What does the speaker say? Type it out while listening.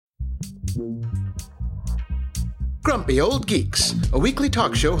Grumpy Old Geeks, a weekly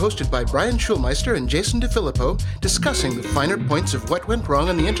talk show hosted by Brian Schulmeister and Jason DeFilippo, discussing the finer points of what went wrong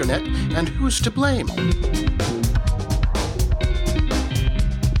on the internet and who's to blame.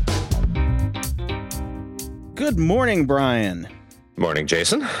 Good morning, Brian. Morning,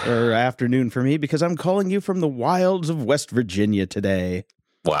 Jason. Or afternoon for me, because I'm calling you from the wilds of West Virginia today.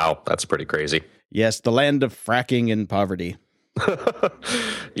 Wow, that's pretty crazy. Yes, the land of fracking and poverty.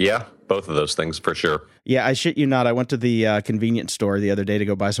 Yeah, both of those things for sure. Yeah, I shit you not. I went to the convenience store the other day to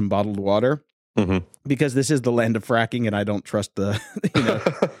go buy some bottled water because this is the land of fracking, and I don't trust the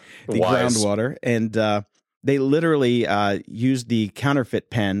groundwater. And they literally used the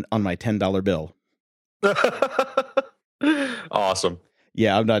counterfeit pen on my $10 bill. Awesome.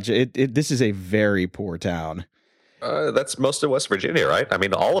 Yeah, I'm not. This is a very poor town. That's most of West Virginia, right? I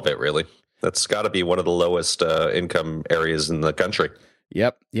mean, all of it, really. That's got to be one of the lowest income areas in the country.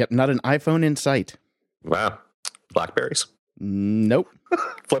 Yep. Not an iPhone in sight. Wow. Blackberries? Nope.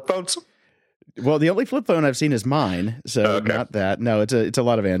 Flip phones? Well, the only flip phone I've seen is mine, so not that. No, it's a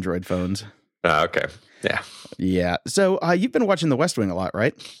lot of Android phones. Okay. Yeah. Yeah. So you've been watching The West Wing a lot,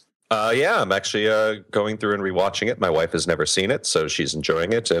 right? Yeah, I'm actually going through and rewatching it. My wife has never seen it, so she's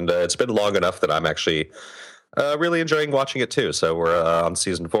enjoying it. And it's been long enough that I'm actually really enjoying watching it, too. So we're on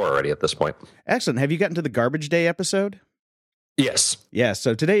season 4 already at this point. Excellent. Have you gotten to the Garbage Day episode? Yes. Yeah,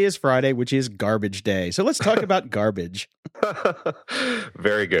 so today is Friday, which is Garbage Day. So let's talk about garbage.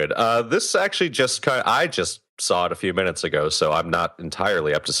 Very good. This actually I just saw it a few minutes ago, so I'm not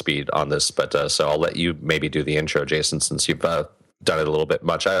entirely up to speed on this. But so I'll let you maybe do the intro, Jason, since you've done it a little bit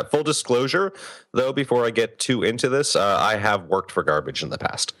much. Full disclosure, though, before I get too into this, I have worked for garbage in the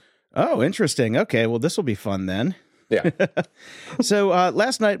past. Oh, interesting. Okay, well, this will be fun then. Yeah. So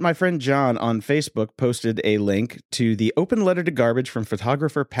last night, my friend John on Facebook posted a link to the open letter to garbage from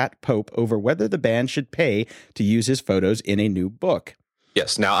photographer Pat Pope over whether the band should pay to use his photos in a new book.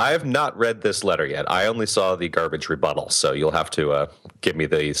 Yes. Now, I have not read this letter yet. I only saw the garbage rebuttal, so you'll have to give me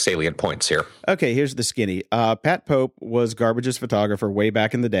the salient points here. Okay, here's the skinny. Pat Pope was Garbage's photographer way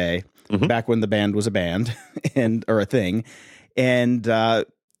back in the day, back when the band was a band or a thing, and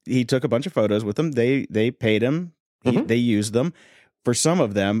he took a bunch of photos with them. They paid him. They used them. For some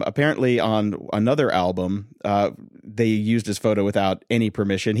of them, apparently on another album, they used his photo without any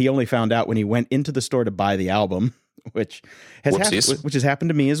permission. He only found out when he went into the store to buy the album, which has happened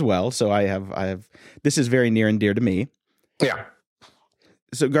to me as well. So I have this is very near and dear to me. Yeah.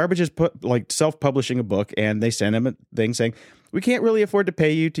 So Garbage is self-publishing a book, and they sent him a thing saying, "We can't really afford to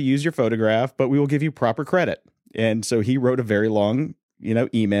pay you to use your photograph, but we will give you proper credit." And so he wrote a very long,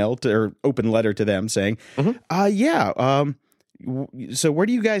 email or open letter to them saying, so where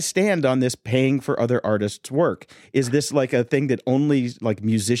do you guys stand on this paying for other artists' work? Is this like a thing that only like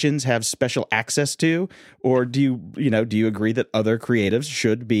musicians have special access to? Or do you agree that other creatives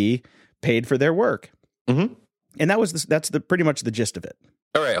should be paid for their work? Mm-hmm. And that's pretty much the gist of it.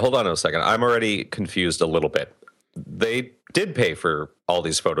 All right, hold on a second. I'm already confused a little bit. They did pay for all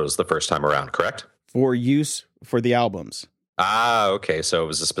these photos the first time around, correct? For use for the albums. Okay. So it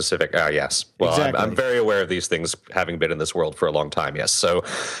was a specific. Yes. Well, exactly. I'm very aware of these things, having been in this world for a long time. Yes. So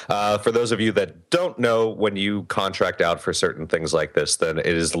for those of you that don't know, when you contract out for certain things like this, then it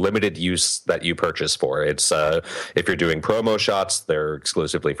is limited use that you purchase for. It's if you're doing promo shots, they're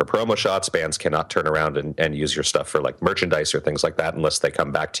exclusively for promo shots. Bands cannot turn around and use your stuff for like merchandise or things like that unless they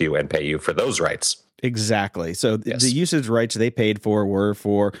come back to you and pay you for those rights. Exactly. So the usage rights they paid for were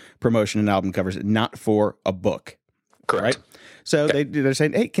for promotion and album covers, not for a book. Correct. Right? So they're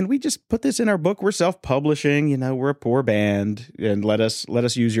saying, "Hey, can we just put this in our book? We're self-publishing. We're a poor band, and let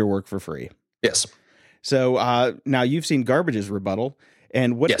us use your work for free." Yes. So now you've seen Garbage's rebuttal,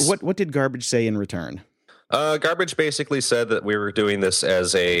 and what did Garbage say in return? Garbage basically said that we were doing this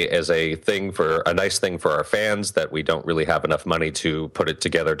as a thing for a nice thing for our fans, that we don't really have enough money to put it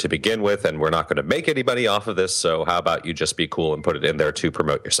together to begin with, and we're not going to make any money off of this. So how about you just be cool and put it in there to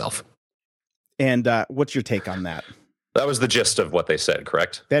promote yourself? And what's your take on that? That was the gist of what they said,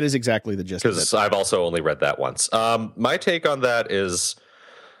 correct? That is exactly the gist of it. Because I've also only read that once. My take on that is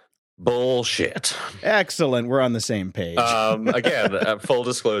bullshit. Excellent. We're on the same page. Again, full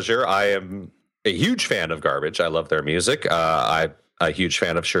disclosure, I am a huge fan of Garbage. I love their music. I'm a huge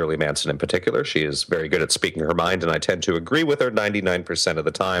fan of Shirley Manson in particular. She is very good at speaking her mind, and I tend to agree with her 99% of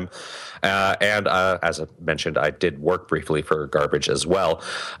the time. And as I mentioned, I did work briefly for Garbage as well.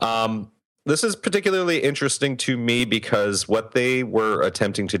 This is particularly interesting to me because what they were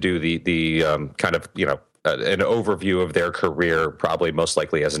attempting to do, the kind of, an overview of their career, probably most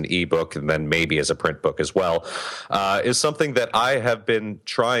likely as an ebook and then maybe as a print book as well, is something that I have been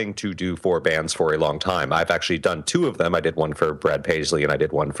trying to do for bands for a long time. I've actually done 2 of them. I did one for Brad Paisley and I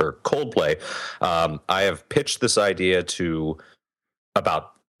did one for Coldplay. I have pitched this idea to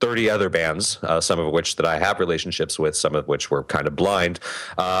about 30 other bands, some of which that I have relationships with, some of which were kind of blind.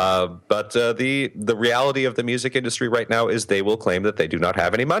 But the reality of the music industry right now is they will claim that they do not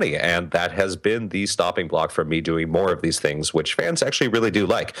have any money. And that has been the stopping block for me doing more of these things, which fans actually really do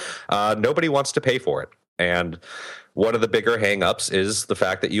like. Nobody wants to pay for it. And one of the bigger hangups is the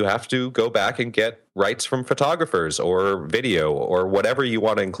fact that you have to go back and get rights from photographers or video or whatever you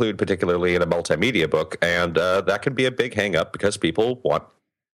want to include, particularly in a multimedia book. And that can be a big hangup because people want,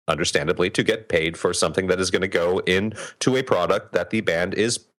 understandably, to get paid for something that is going to go into a product that the band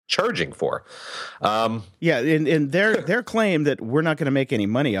is charging for. And their claim that we're not going to make any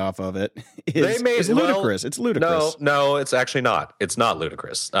money off of it is ludicrous. It's ludicrous. No, it's actually not. It's not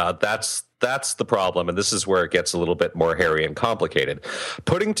ludicrous. That's the problem, and this is where it gets a little bit more hairy and complicated.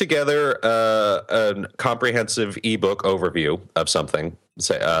 Putting together a comprehensive ebook overview of something,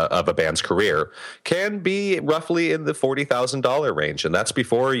 say, of a band's career, can be roughly in the $40,000 range, and that's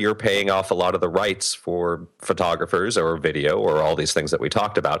before you're paying off a lot of the rights for photographers or video or all these things that we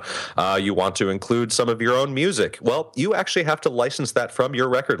talked about. You want to include some of your own music. Well, you actually have to license that from your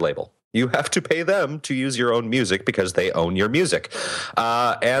record label. You have to pay them to use your own music because they own your music.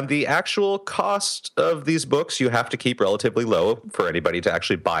 And the actual cost of these books you have to keep relatively low for anybody to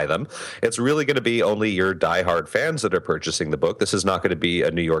actually buy them. It's really going to be only your diehard fans that are purchasing the book. This is not going to be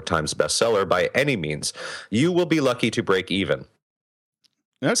a New York Times bestseller by any means. You will be lucky to break even.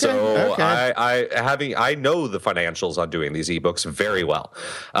 Okay, so okay. I know the financials on doing these ebooks very well.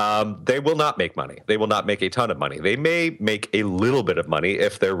 They will not make money. They will not make a ton of money. They may make a little bit of money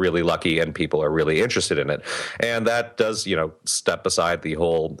if they're really lucky and people are really interested in it. And that does, step aside the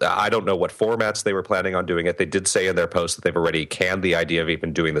whole, I don't know what formats they were planning on doing it. They did say in their post that they've already canned the idea of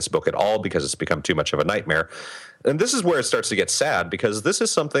even doing this book at all because it's become too much of a nightmare. And this is where it starts to get sad because this is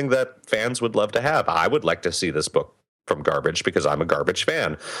something that fans would love to have. I would like to see this book from Garbage because I'm a Garbage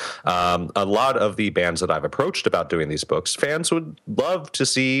fan. A lot of the bands that I've approached about doing these books, fans would love to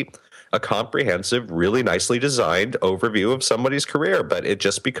see a comprehensive, really nicely designed overview of somebody's career, but it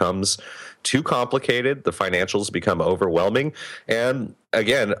just becomes too complicated. The financials become overwhelming. And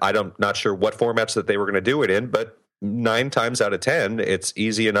again, not sure what formats that they were going to do it in, but 9 times out of 10, it's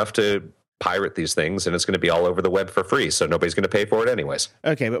easy enough to pirate these things and it's going to be all over the web for free, so nobody's going to pay for it anyways.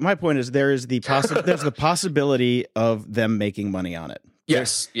 Okay, but my point is there's the possibility of them making money on it.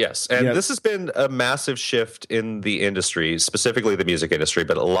 Yes. And this has been a massive shift in the industry, specifically the music industry,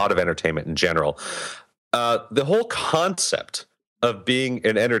 but a lot of entertainment in general. The whole concept of being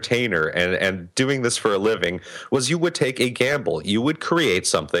an entertainer and doing this for a living was you would take a gamble. You would create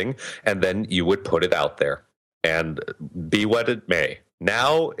something and then you would put it out there and be what it may.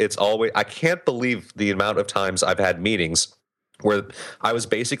 Now it's always, I can't believe the amount of times I've had meetings where I was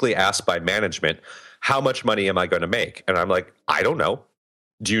basically asked by management, how much money am I going to make? And I'm like, I don't know.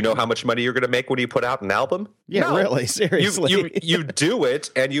 Do you know how much money you're going to make when you put out an album? Yeah, no. Really, seriously. You do it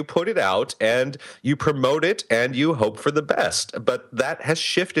and you put it out and you promote it and you hope for the best. But that has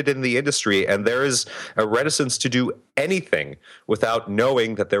shifted in the industry and there is a reticence to do anything without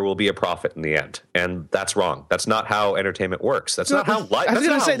knowing that there will be a profit in the end. And that's wrong. That's not how entertainment works. That's not how life works. I was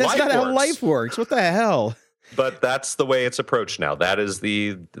going to say, that's not how life works. What the hell? But that's the way it's approached now.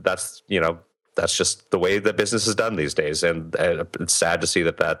 That's just the way that business is done these days, and it's sad to see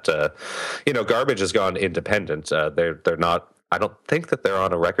that Garbage has gone independent. They're not. I don't think that they're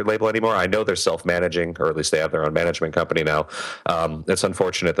on a record label anymore. I know they're self-managing, or at least they have their own management company now. It's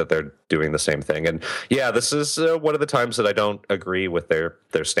unfortunate that they're doing the same thing. And yeah, this is one of the times that I don't agree with their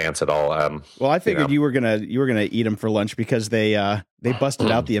stance at all. Well, I figured you were gonna eat them for lunch because they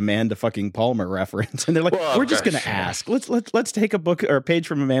busted out the Amanda fucking Palmer reference, and they're like, we're just gonna ask. Let's take a book or a page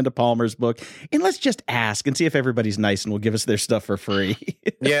from Amanda Palmer's book, and let's just ask and see if everybody's nice and will give us their stuff for free.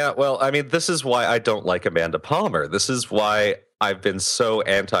 Yeah, well, I mean, this is why I don't like Amanda Palmer. This is why I've been so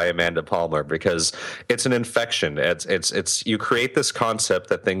anti Amanda Palmer, because it's an infection. It's you create this concept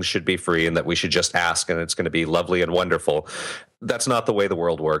that things should be free and that we should just ask and it's going to be lovely and wonderful. That's not the way the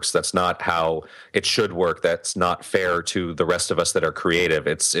world works. That's not how it should work. That's not fair to the rest of us that are creative.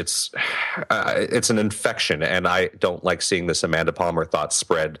 It's an infection, and I don't like seeing this Amanda Palmer thought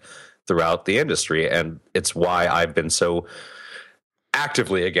spread throughout the industry, and it's why I've been so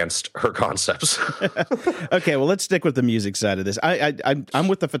actively against her concepts. Okay, well, let's stick with the music side of this. I'm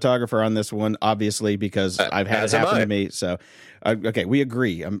with the photographer on this one, obviously, because I've had it happen to me. So, okay, we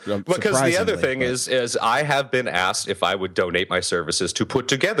agree. Because the other thing is I have been asked if I would donate my services to put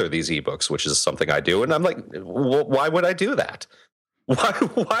together these ebooks, which is something I do, and I'm like, why would I do that?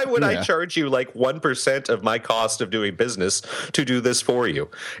 Why would I charge you like 1% of my cost of doing business to do this for you?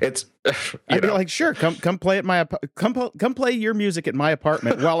 It's I'd be like, sure, come play at come play your music at my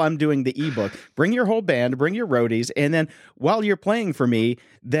apartment while I'm doing the ebook. Bring your whole band, bring your roadies, and then while you're playing for me,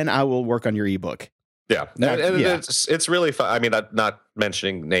 then I will work on your ebook. Yeah, it's really fun. I mean, I'm not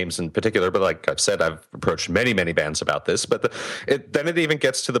mentioning names in particular, but like I've said, I've approached many bands about this. But then it even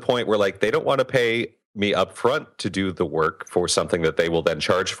gets to the point where like they don't want to pay me up front to do the work for something that they will then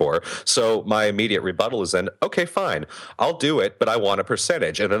charge for. So my immediate rebuttal is then, okay, fine, I'll do it, but I want a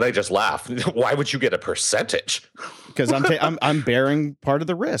percentage. And then they just laugh. Why would you get a percentage? Because I'm bearing part of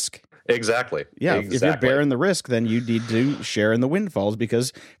the risk. Exactly. Yeah. Exactly. If you're bearing the risk, then you need to share in the windfalls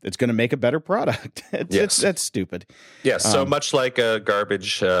because it's going to make a better product. That's stupid. Yes. So much like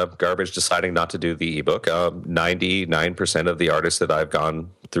garbage deciding not to do the ebook, 99% of the artists that I've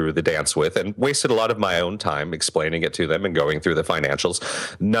gone through the dance with and wasted a lot of my own time explaining it to them and going through the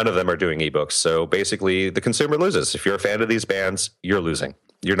financials, none of them are doing ebooks. So basically the consumer loses. If you're a fan of these bands, you're losing.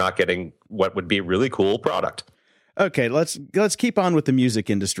 You're not getting what would be a really cool product. Okay, let's keep on with the music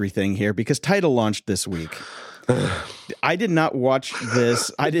industry thing here because Tidal launched this week. I did not watch this.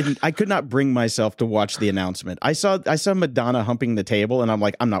 I could not bring myself to watch the announcement. I saw Madonna humping the table and I'm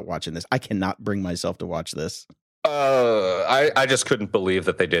like, I'm not watching this. I cannot bring myself to watch this. I just couldn't believe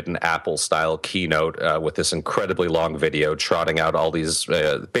that they did an Apple-style keynote with this incredibly long video trotting out all these,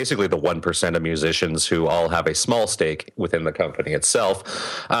 basically the 1% of musicians who all have a small stake within the company itself,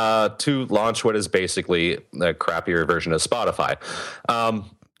 to launch what is basically a crappier version of Spotify.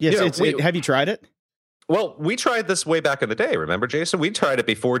 Yes, have you tried it? Well, we tried this way back in the day. Remember, Jason? We tried it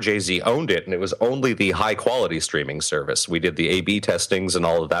before Jay-Z owned it, and it was only the high-quality streaming service. We did the A/B testings and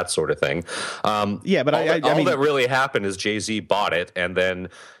all of that sort of thing. But all that really happened is Jay-Z bought it and then,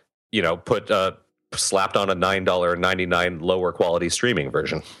 slapped on a $9.99 lower quality streaming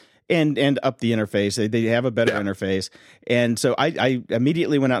version. And up the interface. They have a better interface. And so I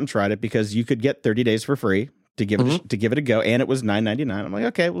immediately went out and tried it because you could get 30 days for free to give it a go, and it was $9.99. I'm like,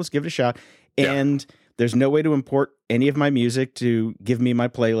 okay, well, let's give it a shot. And there's no way to import any of my music to give me my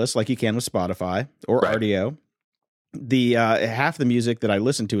playlist like you can with Spotify or RDO. The half the music that I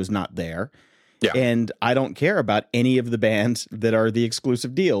listen to is not there. Yeah. And I don't care about any of the bands that are the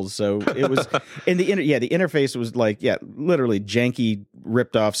exclusive deals. So it was, and the interface was like, literally janky,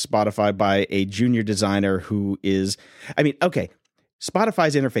 ripped off Spotify by a junior designer who is,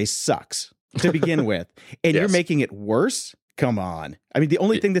 Spotify's interface sucks to begin with, and you're making it worse. Come on. I mean, the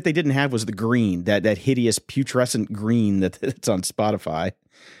only thing that they didn't have was the green, that hideous putrescent green that's on Spotify.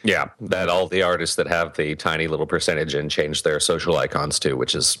 Yeah, that all the artists that have the tiny little percentage and change their social icons too,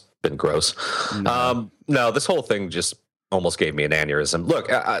 which has been gross. No, this whole thing just almost gave me an aneurysm. Look,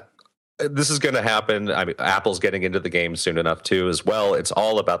 this is going to happen. I mean, Apple's getting into the game soon enough too, as well. It's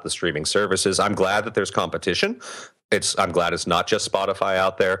all about the streaming services. I'm glad that there's competition. I'm glad it's not just Spotify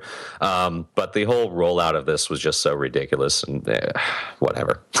out there. But the whole rollout of this was just so ridiculous and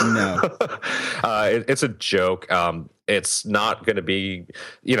whatever. No, it's a joke. It's not going to be,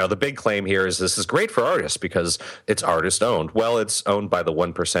 the big claim here is this is great for artists because it's artist owned. Well, it's owned by the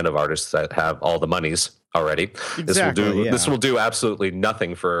 1% of artists that have all the monies already. Exactly, this will do absolutely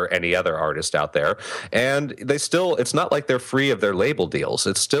nothing for any other artist out there. And it's not like they're free of their label deals.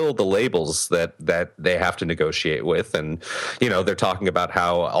 It's still the labels that they have to negotiate with. And, they're talking about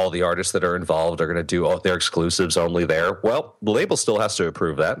how all the artists that are involved are going to do all their exclusives only there. Well, the label still has to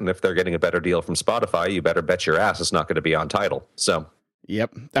approve that. And if they're getting a better deal from Spotify, you better bet your ass it's not going to be on Tidal. So.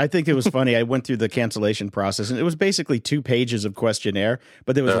 Yep. I think it was funny. I went through the cancellation process and it was basically 2 pages of questionnaire,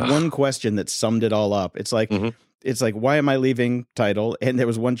 but there was one question that summed it all up. It's like, why am I leaving Tidal? And there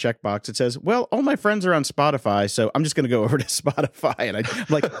was one checkbox that says, well, all my friends are on Spotify, so I'm just going to go over to Spotify. And I'm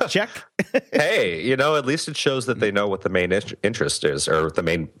like, check. Hey, at least it shows that they know what the main interest is, or the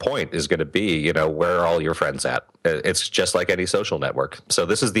main point is going to be, where are all your friends at? It's just like any social network. So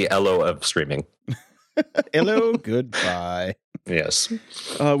this is the LO of streaming. Hello, goodbye. Yes.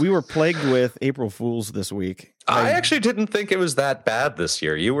 We were plagued with April Fools this week. I actually didn't think it was that bad this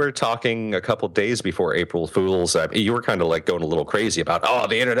year. You were talking a couple days before April Fool's. You were kind of like going a little crazy about,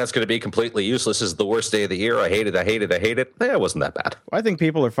 the internet's going to be completely useless. This is the worst day of the year. I hate it. I hate it. I hate it. Yeah, it wasn't that bad. I think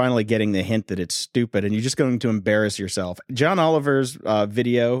people are finally getting the hint that it's stupid and you're just going to embarrass yourself. John Oliver's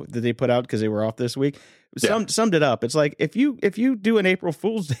video that they put out because they were off this week summed it up. It's like, if you do an April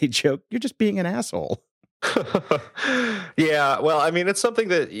Fool's Day joke, you're just being an asshole. Yeah, well, I mean, it's something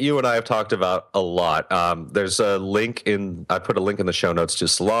that you and I have talked about a lot. There's a link I put a link in the show notes to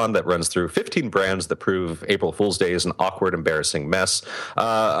Salon that runs through 15 brands that prove April Fool's Day is an awkward, embarrassing mess.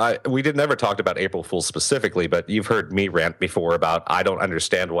 We never talked about April Fool's specifically, but you've heard me rant before about I don't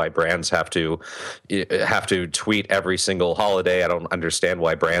understand why brands have to tweet every single holiday. I don't understand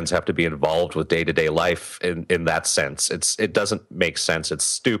why brands have to be involved with day-to-day life in that sense. It doesn't make sense. It's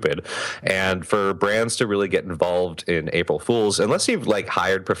stupid. And for brands to really get involved in April Fools, unless you've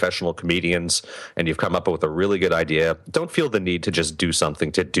hired professional comedians and you've come up with a really good idea, don't feel the need to just do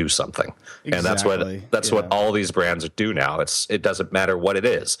something to do something. Exactly. And that's what all these brands do now. It doesn't matter what it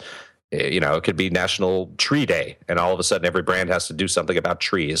is. It could be National Tree Day, and all of a sudden every brand has to do something about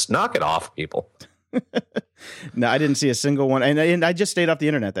trees. Knock it off, people. No, I didn't see a single one, and I just stayed off the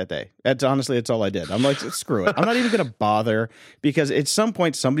internet that day. That's all I did. I'm like, screw it. I'm not even going to bother, because at some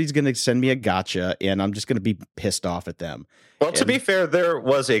point somebody's going to send me a gotcha, and I'm just going to be pissed off at them. Well, to be fair, there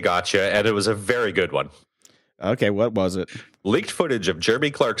was a gotcha, and it was a very good one. Okay, what was it? Leaked footage of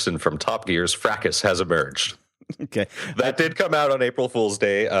Jeremy Clarkson from Top Gear's fracas has emerged. Okay. That did come out on April Fool's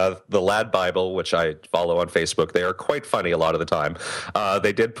Day. The Lad Bible, which I follow on Facebook, they are quite funny a lot of the time.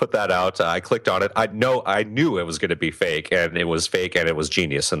 They did put that out. I clicked on it. I knew it was going to be fake, and it was fake, and it was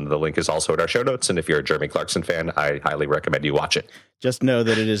genius. And the link is also in our show notes. And if you're a Jeremy Clarkson fan, I highly recommend you watch it. Just know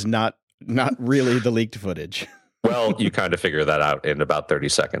that it is not really the leaked footage. Well, you kind of figure that out in about 30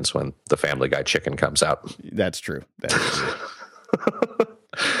 seconds when the Family Guy chicken comes out. That's true. That is true.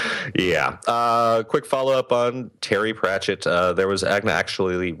 Yeah. Quick follow-up on Terry Pratchett. There was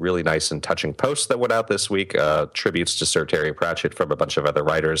actually really nice and touching posts that went out this week. Tributes to Sir Terry Pratchett from a bunch of other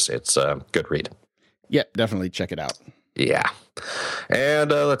writers. It's a good read. Yeah, definitely check it out. Yeah. And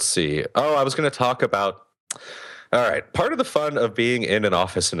let's see. I was going to talk about... All right. Part of the fun of being in an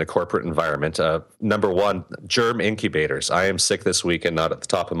office in a corporate environment, number one, germ incubators. I am sick this week and not at the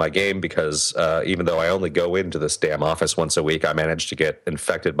top of my game because even though I only go into this damn office once a week, I managed to get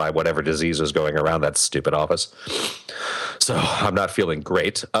infected by whatever disease was going around that stupid office. So I'm not feeling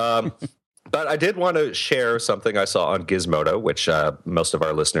great. But I did want to share something I saw on Gizmodo, which most of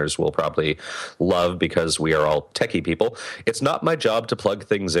our listeners will probably love because we are all techie people. It's not my job to plug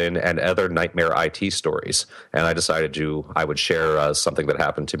things in and other nightmare IT stories. And I decided I would share something that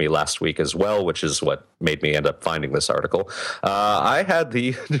happened to me last week as well, which is what made me end up finding this article. I had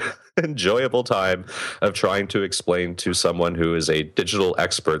the enjoyable time of trying to explain to someone who is a digital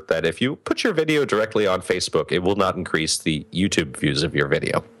expert that if you put your video directly on Facebook, it will not increase the YouTube views of your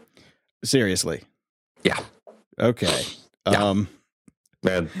video. Seriously? Yeah. Okay. Yeah.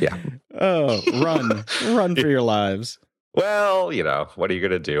 Yeah. Oh, run for your lives. Well, what are you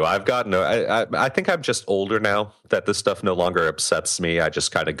going to do? I think I'm just older now that this stuff no longer upsets me. I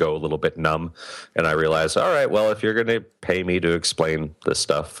just kind of go a little bit numb, and I realize, all right, well, if you're going to pay me to explain this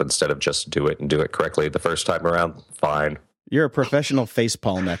stuff instead of just do it and do it correctly the first time around, fine. You're a professional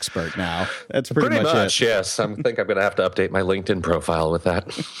facepalm expert now. That's pretty much it. Yes. I think I'm going to have to update my LinkedIn profile with that.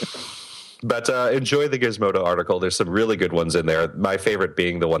 But enjoy the Gizmodo article. There's some really good ones in there. My favorite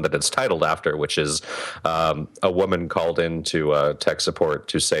being the one that it's titled after, which is a woman called in to tech support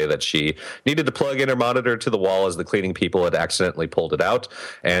to say that she needed to plug in her monitor to the wall as the cleaning people had accidentally pulled it out.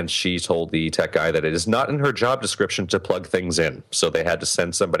 And she told the tech guy that it is not in her job description to plug things in. So they had to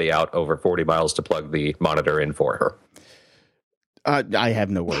send somebody out over 40 miles to plug the monitor in for her. I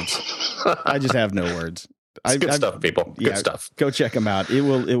have no words. I just have no words. Good stuff, people. Good stuff. Go check them out. It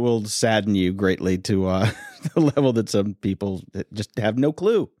will sadden you greatly to the level that some people just have no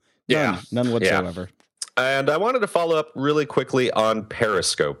clue. None whatsoever. Yeah. And I wanted to follow up really quickly on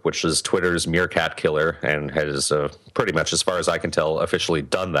Periscope, which is Twitter's meerkat killer, and has pretty much, as far as I can tell, officially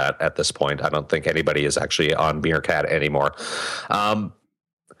done that at this point. I don't think anybody is actually on meerkat anymore.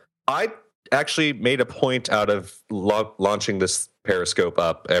 I actually made a point out of launching this Periscope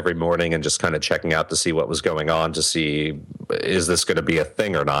up every morning and just kind of checking out to see what was going on, to see, is this going to be a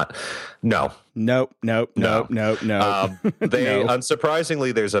thing or not? No. Nope. They, No.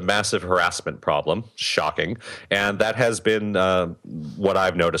 unsurprisingly, there's a massive harassment problem. Shocking. And that has been what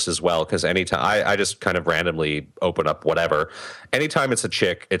I've noticed as well, because anytime I just kind of randomly open up whatever. Anytime it's a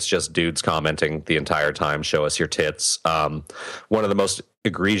chick, it's just dudes commenting the entire time, show us your tits. One of the most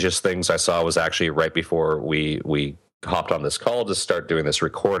egregious things I saw was actually right before we hopped on this call to start doing this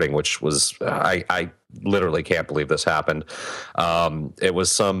recording, which was, I literally can't believe this happened. It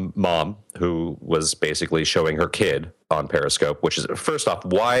was some mom who was basically showing her kid on Periscope, which is, first off,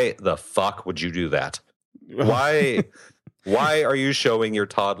 why the fuck would you do that? Why are you showing your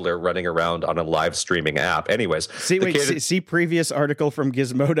toddler running around on a live streaming app? Anyways, see previous article from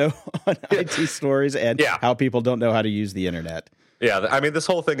Gizmodo on IT stories and how people don't know how to use the internet. Yeah, I mean, this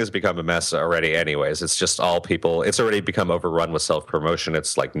whole thing has become a mess already anyways. It's just all people, it's already become overrun with self-promotion.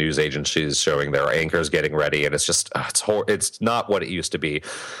 It's like news agencies showing their anchors getting ready, and it's just, it's not what it used to be.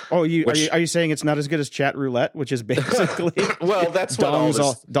 Oh, are you saying it's not as good as chat roulette, which is basically well, that's what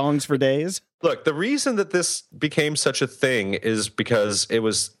dongs for days? Look, the reason that this became such a thing is because it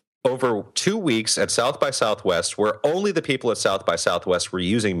was over 2 weeks at South by Southwest, where only the people at South by Southwest were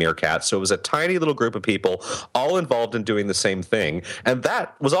using Meerkat. So it was a tiny little group of people all involved in doing the same thing. And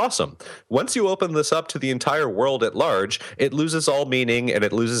that was awesome. Once you open this up to the entire world at large, it loses all meaning and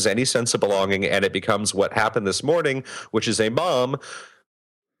it loses any sense of belonging. And it becomes what happened this morning, which is a mom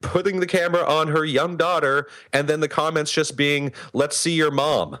putting the camera on her young daughter and then the comments just being, "Let's see your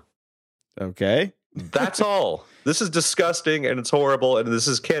mom." Okay. That's all. This is disgusting and it's horrible and this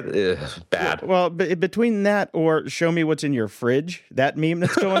is bad. Well, between that or show me what's in your fridge, that meme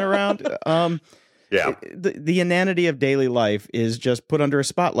that's going around, the inanity of daily life is just put under a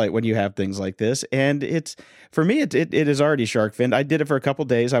spotlight when you have things like this. And it's, for me, it is already shark finned. I did it for a couple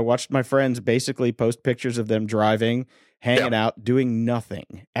days. I watched my friends basically post pictures of them driving, hanging out, doing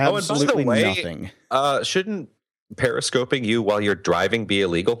nothing. Absolutely nothing. Shouldn't periscoping you while you're driving be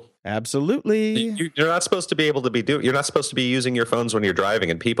illegal? Absolutely. You're not supposed to be able to you're not supposed to be using your phones when you're driving,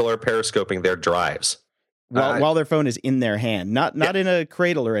 and people are periscoping their drives. While their phone is in their hand, not in a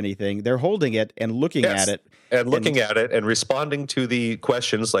cradle or anything. They're holding it and looking at it. And looking at it and responding to the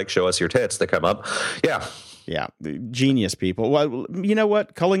questions like "show us your tits" that come up. Yeah. Yeah, genius people. Well, you know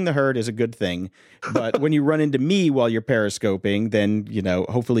what? Culling the herd is a good thing. But when you run into me while you're periscoping, then,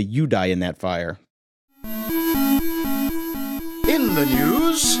 hopefully you die in that fire. In the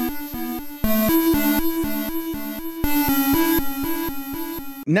news...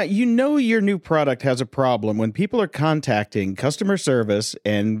 Now, your new product has a problem when people are contacting customer service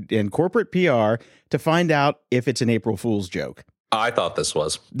and corporate PR to find out if it's an April Fool's joke. I thought this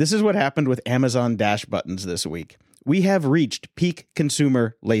was. This is what happened with Amazon Dash buttons this week. We have reached peak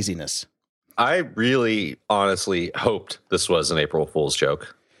consumer laziness. I really honestly hoped this was an April Fool's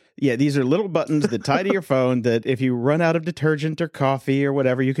joke. Yeah, these are little buttons that tie to your phone that if you run out of detergent or coffee or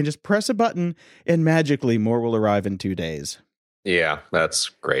whatever, you can just press a button and magically more will arrive in 2 days. Yeah, that's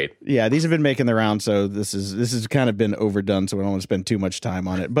great. Yeah, these have been making the round, so this has kind of been overdone, so we don't want to spend too much time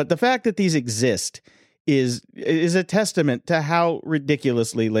on it. But the fact that these exist is a testament to how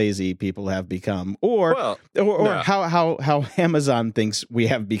ridiculously lazy people have become, or how Amazon thinks we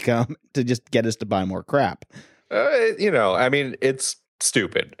have become to just get us to buy more crap. I mean, it's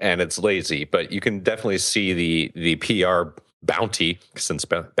stupid and it's lazy, but you can definitely see the PR bounty, since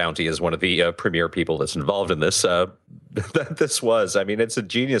Bounty is one of the premier people that's involved in this, that this was. I mean, it's a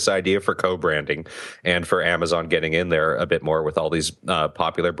genius idea for co-branding and for Amazon getting in there a bit more with all these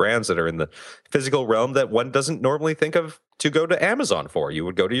popular brands that are in the physical realm that one doesn't normally think of to go to Amazon for. You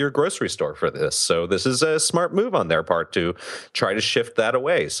would go to your grocery store for this. So this is a smart move on their part to try to shift that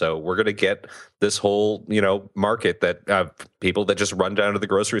away. So we're going to get this whole, market that people that just run down to the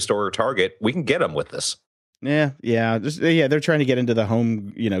grocery store or Target, we can get them with this. Yeah. They're trying to get into the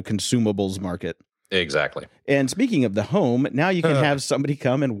home, consumables market. Exactly. And speaking of the home, now you can have somebody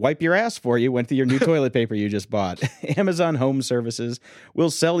come and wipe your ass for you with your new toilet paper you just bought. Amazon Home Services will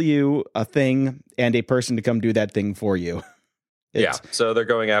sell you a thing and a person to come do that thing for you. So they're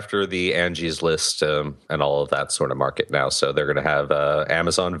going after the Angie's List and all of that sort of market now. So they're going to have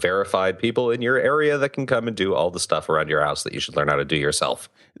Amazon verified people in your area that can come and do all the stuff around your house that you should learn how to do yourself.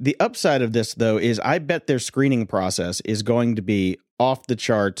 The upside of this, though, is I bet their screening process is going to be off the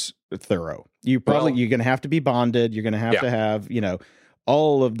charts thorough. You're going to have to be bonded. You're going to have to have,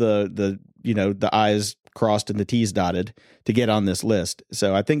 all of the the I's crossed and the T's dotted to get on this list.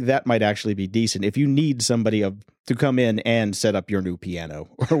 So I think that might actually be decent if you need somebody to come in and set up your new piano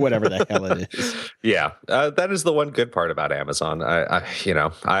or whatever the hell it is. Yeah, that is the one good part about Amazon.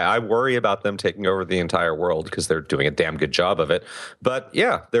 I worry about them taking over the entire world because they're doing a damn good job of it. But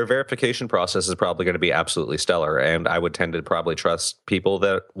yeah, their verification process is probably going to be absolutely stellar. And I would tend to probably trust people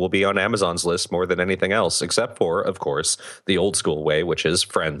that will be on Amazon's list more than anything else, except for, of course, the old school way, which is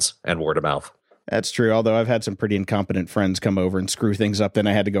friends and word of mouth. That's true. Although I've had some pretty incompetent friends come over and screw things up, then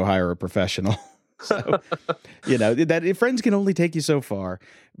I had to go hire a professional. So, that friends can only take you so far.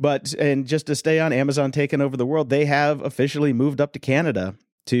 And just to stay on Amazon taking over the world, they have officially moved up to Canada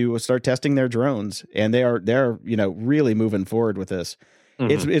to start testing their drones, and they're really moving forward with this.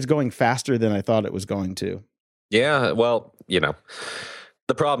 Mm-hmm. It's going faster than I thought it was going to. Yeah, well,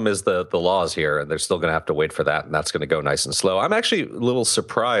 the problem is the laws here, and they're still going to have to wait for that, and that's going to go nice and slow. I'm actually a little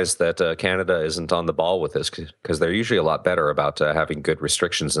surprised that Canada isn't on the ball with this because they're usually a lot better about having good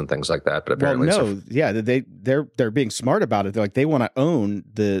restrictions and things like that. But apparently, they're being smart about it. They're like they want to own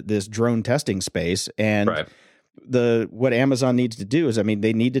this drone testing space, and right. What Amazon needs to do is,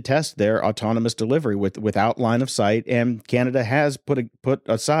 they need to test their autonomous delivery without line of sight, and Canada has put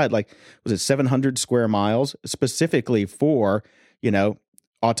aside 700 square miles specifically for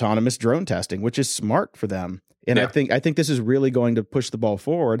autonomous drone testing, which is smart for them. And yeah. I think this is really going to push the ball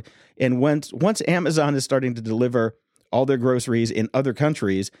forward. And once Amazon is starting to deliver all their groceries in other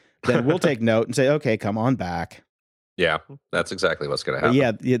countries, then we'll take note and say, okay, come on back. Yeah, that's exactly what's going to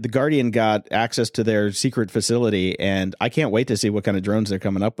happen. Yeah, the Guardian got access to their secret facility, and I can't wait to see what kind of drones they're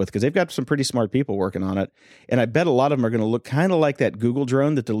coming up with because they've got some pretty smart people working on it. And I bet a lot of them are going to look kind of like that Google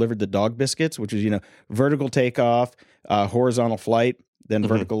drone that delivered the dog biscuits, which is, vertical takeoff, horizontal flight, then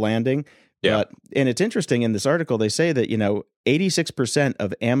vertical landing. Yeah. And it's interesting in this article, they say that, 86%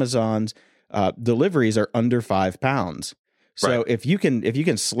 of Amazon's deliveries are under 5 pounds. So right. if you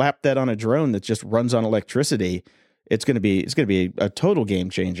can slap that on a drone that just runs on electricity, it's going to be a total game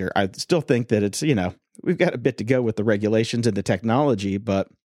changer. I still think that it's, we've got a bit to go with the regulations and the technology, but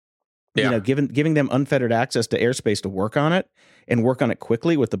giving them unfettered access to airspace to work on it and work on it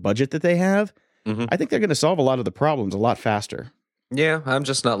quickly with the budget that they have, I think they're going to solve a lot of the problems a lot faster. Yeah, I'm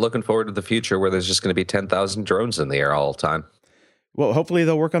just not looking forward to the future where there's just going to be 10,000 drones in the air all the time. Well, hopefully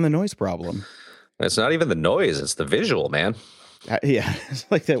they'll work on the noise problem. It's not even the noise; it's the visual, man. Yeah, it's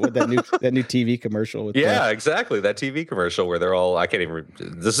like that new TV commercial. Exactly. That TV commercial where they're all,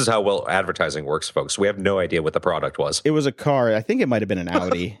 this is how well advertising works, folks. We have no idea what the product was. It was a car. I think it might have been an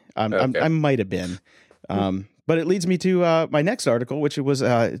Audi. Okay. I might have been. But it leads me to my next article, which was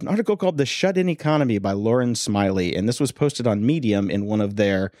an article called The Shut-In Economy by Lauren Smiley. And this was posted on Medium in one of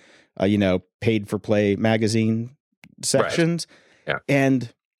their, paid-for-play magazine sections. Right. Yeah.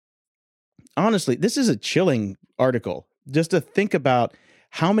 And honestly, this is a chilling article. Just to think about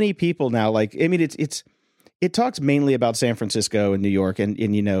how many people now, it talks mainly about San Francisco and New York and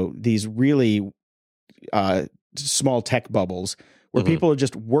these really small tech bubbles where people are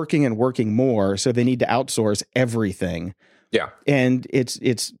just working and working more, so they need to outsource everything. Yeah. And it's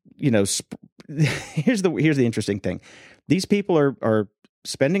here's the interesting thing. These people are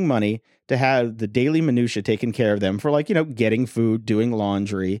spending money to have the daily minutia taken care of them for getting food, doing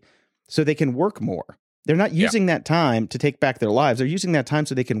laundry, so they can work more. They're not using that time to take back their lives. They're using that time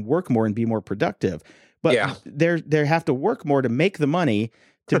so they can work more and be more productive. But they have to work more to make the money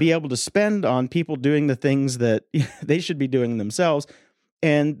to be able to spend on people doing the things that they should be doing themselves.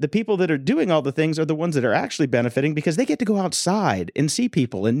 And the people that are doing all the things are the ones that are actually benefiting because they get to go outside and see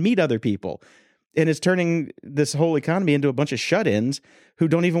people and meet other people. And it's turning this whole economy into a bunch of shut-ins who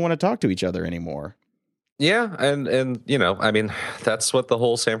don't even want to talk to each other anymore. Yeah, and that's what the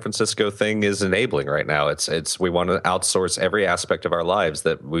whole San Francisco thing is enabling right now. It's we want to outsource every aspect of our lives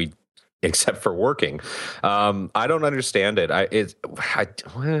that we, except for working. I don't understand it.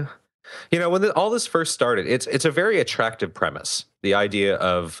 When all this first started, it's a very attractive premise. The idea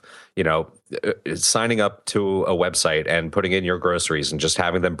of signing up to a website and putting in your groceries and just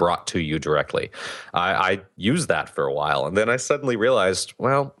having them brought to you directly. I used that for a while, and then I suddenly realized,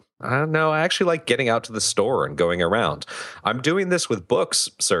 well, no, I actually like getting out to the store and going around. I'm doing this with books,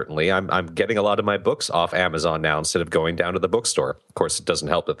 certainly. I'm getting a lot of my books off Amazon now instead of going down to the bookstore. Of course, it doesn't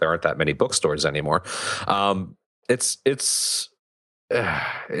help that there aren't that many bookstores anymore. It's easy,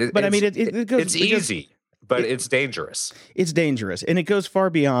 but it's dangerous. It's dangerous, and it goes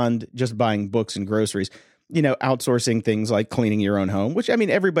far beyond just buying books and groceries. Outsourcing things like cleaning your own home, which,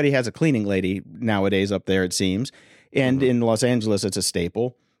 everybody has a cleaning lady nowadays up there, it seems. And in Los Angeles, it's a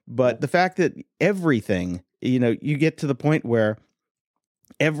staple. But the fact that everything, you get to the point where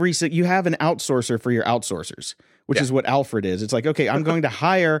you have an outsourcer for your outsourcers, which is what Alfred is. It's like, okay, I'm going to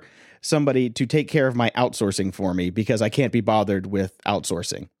hire somebody to take care of my outsourcing for me because I can't be bothered with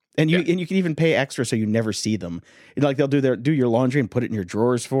outsourcing. And you can even pay extra so you never see them. Like they'll do your laundry and put it in your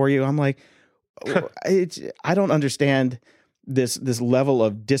drawers for you. I'm like, I don't understand this level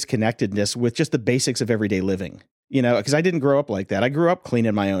of disconnectedness with just the basics of everyday living. You know, because I didn't grow up like that. I grew up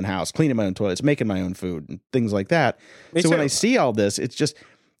cleaning my own house, cleaning my own toilets, making my own food, and things like that. Me too. When I see all this, it's just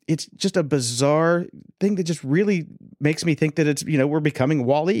a bizarre thing that just really makes me think that it's, we're becoming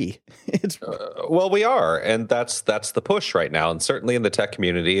Wall-E. Well, we are, and that's the push right now, and certainly in the tech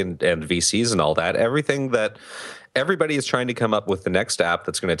community and VCs and all that. Everything that everybody is trying to come up with the next app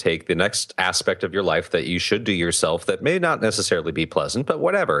that's going to take the next aspect of your life that you should do yourself that may not necessarily be pleasant, but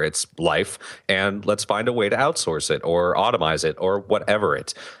whatever, it's life, and let's find a way to outsource it or automize it or whatever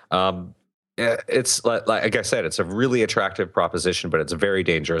it. It's like I said, it's a really attractive proposition, but it's very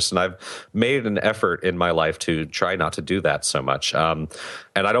dangerous. And I've made an effort in my life to try not to do that so much. And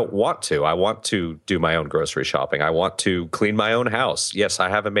I don't want to. I want to do my own grocery shopping. I want to clean my own house. Yes, I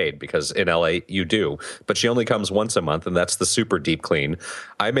have a maid because in LA you do, but she only comes once a month, and that's the super deep clean.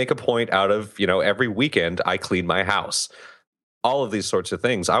 I make a point out of, every weekend I clean my house. All of these sorts of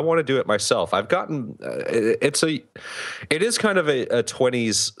things. I want to do it myself. I've gotten, it is kind of a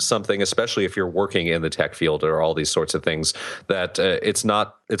 20s something, especially if you're working in the tech field or all these sorts of things, that it's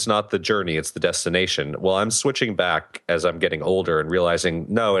not the journey, it's the destination. Well, I'm switching back as I'm getting older and realizing,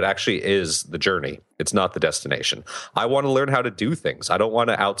 no, it actually is the journey. It's not the destination. I want to learn how to do things. I don't want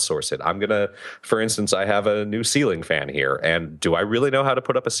to outsource it. I'm going to, for instance, I have a new ceiling fan here. And do I really know how to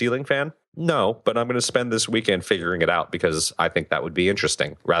put up a ceiling fan? No, but I'm going to spend this weekend figuring it out because I think that would be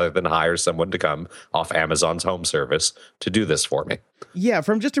interesting rather than hire someone to come off Amazon's home service to do this for me. Yeah,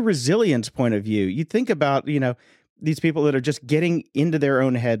 from just a resilience point of view, you think about, these people that are just getting into their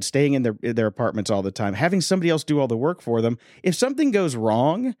own head, staying in their apartments all the time, having somebody else do all the work for them. If something goes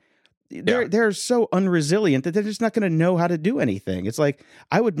wrong, they're so unresilient that they're just not going to know how to do anything. It's like,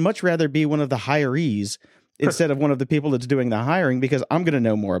 I would much rather be one of the hirees instead of one of the people that's doing the hiring, because I'm going to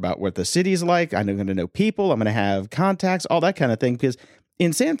know more about what the city's like. I'm going to know people. I'm going to have contacts, all that kind of thing. Because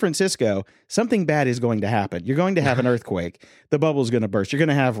in San Francisco, something bad is going to happen. You're going to have an earthquake. The bubble's going to burst. You're going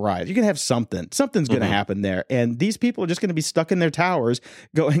to have riots. You're going to have something. Something's going to happen there. And these people are just going to be stuck in their towers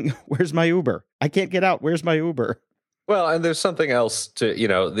going, where's my Uber? I can't get out. Where's my Uber? Well, and there's something else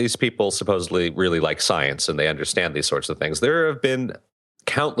to, these people supposedly really like science and they understand these sorts of things. There have been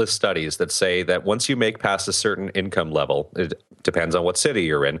countless studies that say that once you make past a certain income level, it depends on what city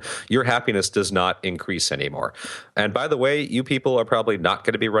you're in, your happiness does not increase anymore. And by the way, you people are probably not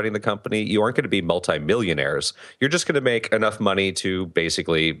going to be running the company. You aren't going to be multimillionaires. You're just going to make enough money to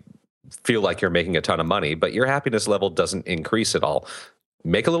basically feel like you're making a ton of money, but your happiness level doesn't increase at all.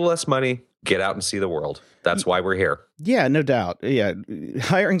 Make a little less money, get out and see the world. That's why we're here. Yeah, no doubt. Yeah.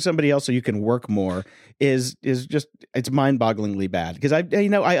 Hiring somebody else so you can work more is just, it's mind-bogglingly bad. Because I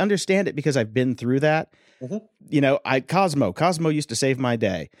understand it because I've been through that. Mm-hmm. Cosmo used to save my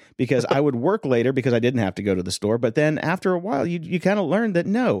day because I would work later because I didn't have to go to the store. But then after a while, you kind of learn that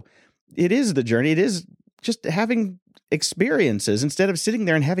no, it is the journey. It is just having experiences instead of sitting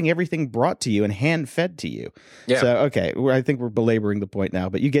there and having everything brought to you and hand fed to you. Yeah. So, okay, I think we're belaboring the point now,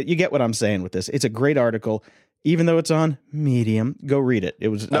 but you get what I'm saying with this. It's a great article, even though it's on Medium. Go read it. I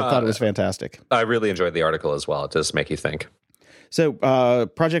thought it was fantastic. I really enjoyed the article as well. It does make you think. So,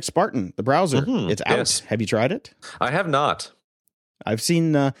 Project Spartan, the browser, it's out. Yes. Have you tried it? I have not. I've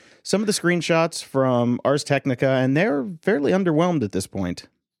seen some of the screenshots from Ars Technica, and they're fairly underwhelmed at this point.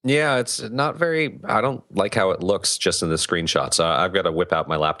 Yeah, it's not very, I don't like how it looks just in the screenshots. I've got to whip out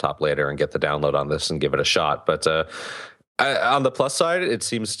my laptop later and get the download on this and give it a shot. But on the plus side, it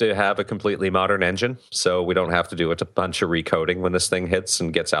seems to have a completely modern engine, so we don't have to do a bunch of recoding when this thing hits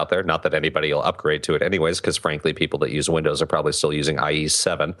and gets out there. Not that anybody will upgrade to it anyways, because frankly, people that use Windows are probably still using IE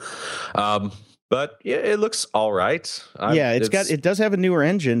 7. But yeah, it looks all right. It does have a newer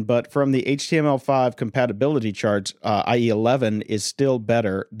engine, but from the HTML5 compatibility charts, IE 11 is still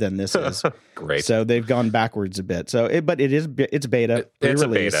better than this is. Great. So they've gone backwards a bit. So, it's beta. It's a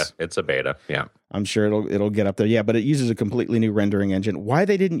beta. It's a beta. Yeah. I'm sure it'll get up there. Yeah, but it uses a completely new rendering engine. Why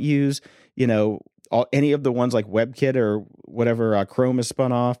they didn't use, any of the ones like WebKit or whatever Chrome is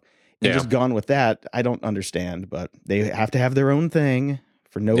spun off and just gone with that, I don't understand. But they have to have their own thing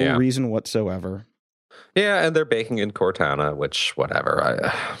for no reason whatsoever. Yeah, and they're baking in Cortana, which, whatever.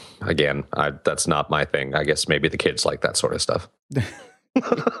 That's not my thing. I guess maybe the kids like that sort of stuff.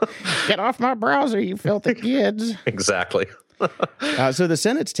 Get off my browser, you filthy kids. Exactly. So the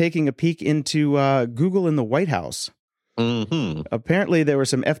Senate's taking a peek into Google in the White House. Mm-hmm. Apparently, there were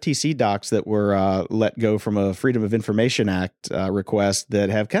some FTC docs that were let go from a Freedom of Information Act request that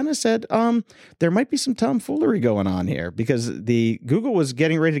have kind of said there might be some tomfoolery going on here, because the Google was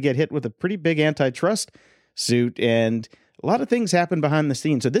getting ready to get hit with a pretty big antitrust suit, and a lot of things happened behind the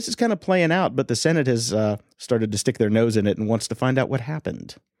scenes. So this is kind of playing out, but the Senate has started to stick their nose in it and wants to find out what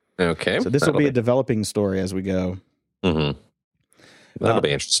happened. Okay. So this will be a developing story as we go. Mm-hmm. That'll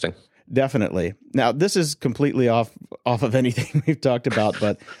be interesting. Definitely. Now, this is completely off of anything we've talked about,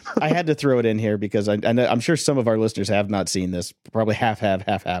 but I had to throw it in here because I'm sure some of our listeners have not seen this. Probably half have,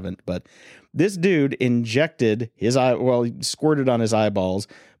 half haven't. But this dude injected he squirted on his eyeballs,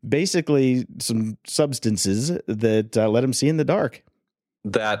 basically some substances that let him see in the dark.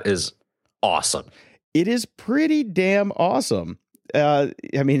 That is awesome. It is pretty damn awesome. I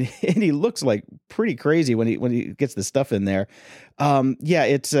mean, and he looks like pretty crazy when he gets the stuff in there.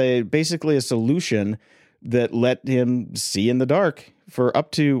 It's basically a solution that let him see in the dark for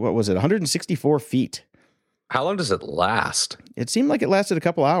up to, 164 feet. How long does it last? It seemed like it lasted a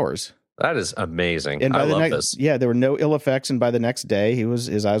couple hours. That is amazing. And I love this. Yeah, there were no ill effects, and by the next day,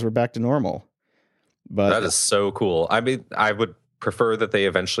 his eyes were back to normal. But that is so cool. I mean, I would prefer that they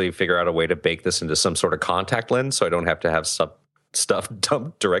eventually figure out a way to bake this into some sort of contact lens, so I don't have to have stuff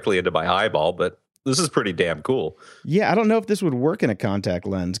dumped directly into my eyeball, but this is pretty damn cool. Yeah, I don't know if this would work in a contact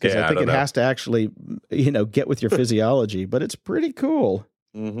lens, because I think it has to actually, get with your physiology, but it's pretty cool.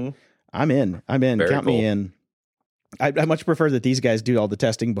 Mm-hmm. I'm in. Very Count cool. me in. I much prefer that these guys do all the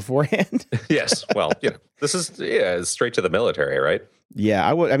testing beforehand. Yes. Well, this is straight to the military, right? Yeah,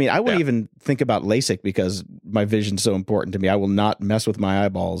 I would. I mean, I wouldn't even think about LASIK because my vision's so important to me. I will not mess with my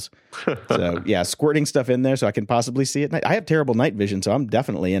eyeballs. So yeah, squirting stuff in there so I can possibly see at night. I have terrible night vision, so I'm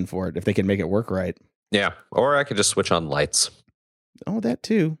definitely in for it if they can make it work right. Yeah, or I could just switch on lights. Oh, that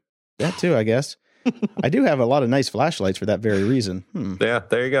too, I guess. I do have a lot of nice flashlights for that very reason. Yeah,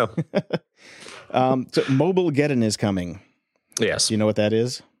 there you go. So Mobilegeddon is coming. Yes. Do you know what that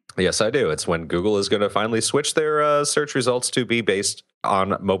is? Yes, I do. It's when Google is going to finally switch their search results to be based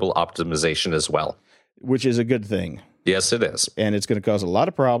on mobile optimization as well. Which is a good thing. Yes, it is. And it's going to cause a lot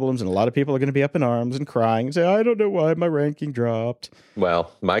of problems, and a lot of people are going to be up in arms and crying and say, I don't know why my ranking dropped.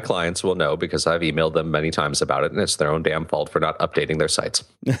 Well, my clients will know because I've emailed them many times about it, and it's their own damn fault for not updating their sites.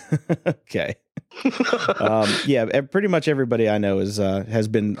 Okay. Pretty much everybody I know has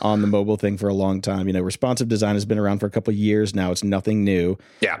been on the mobile thing for a long time. Responsive design has been around for a couple of years now. It's nothing new.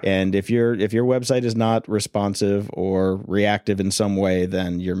 Yeah. And if your website is not responsive or reactive in some way,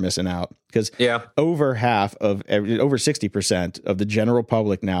 then you're missing out. Because over 60% of the general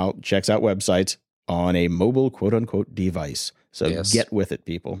public now checks out websites on a mobile quote unquote device. So Get with it,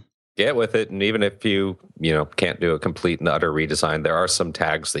 people. Get with it. And even if you can't do a complete and utter redesign, there are some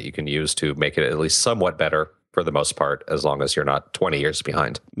tags that you can use to make it at least somewhat better for the most part, as long as you're not 20 years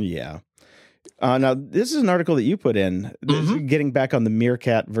behind. Yeah. Now, this is an article that you put in, getting back on the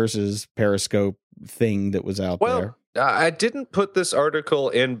Meerkat versus Periscope thing that was out there. I didn't put this article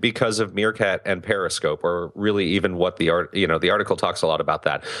in because of Meerkat and Periscope, or really even what the article talks a lot about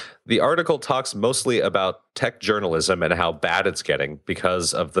that. The article talks mostly about tech journalism and how bad it's getting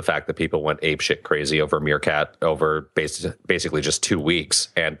because of the fact that people went apeshit crazy over Meerkat over basically just 2 weeks,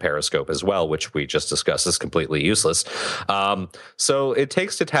 and Periscope as well, which we just discussed is completely useless. So it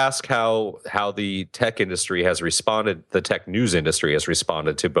takes to task how the tech industry has responded, the tech news industry has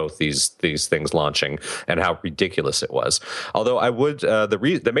responded to both these things launching, and how ridiculous it was. Although I would,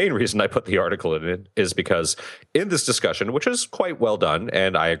 the main reason I put the article in it is because in this discussion, which is quite well done,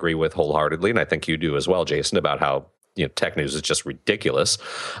 and I agree with wholeheartedly, and I think you do as well, Jason, about how tech news is just ridiculous.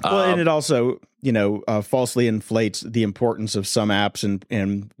 Well, and it also falsely inflates the importance of some apps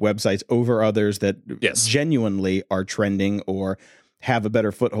and websites over others that genuinely are trending or have a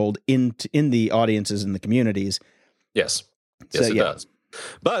better foothold in the audiences and the communities. Yes, it does.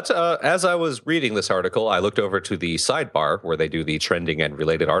 But as I was reading this article, I looked over to the sidebar where they do the trending and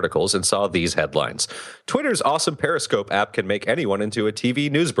related articles and saw these headlines. Twitter's awesome Periscope app can make anyone into a TV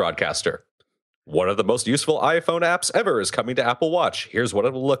news broadcaster. One of the most useful iPhone apps ever is coming to Apple Watch. Here's what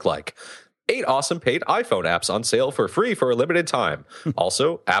it will look like. 8 awesome paid iPhone apps on sale for free for a limited time.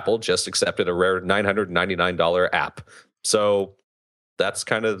 Also, Apple just accepted a rare $999 app. So that's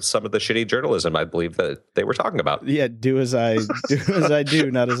kind of some of the shitty journalism I believe that they were talking about. Yeah, do as I do,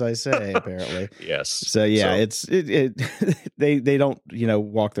 not as I say, apparently. Yes. So they don't,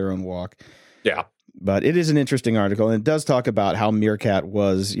 walk their own walk. Yeah. But it is an interesting article, and it does talk about how Meerkat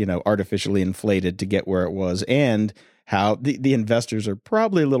was, artificially inflated to get where it was, and how the investors are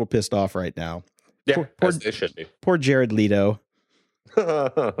probably a little pissed off right now. Yeah, as they should be. Poor Jared Leto.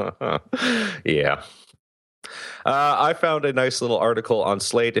 Yeah. I found a nice little article on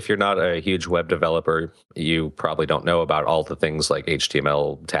Slate. If you're not a huge web developer, you probably don't know about all the things like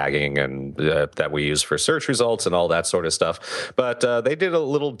HTML tagging and that we use for search results and all that sort of stuff. But they did a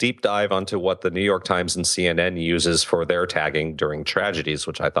little deep dive onto what the New York Times and CNN uses for their tagging during tragedies,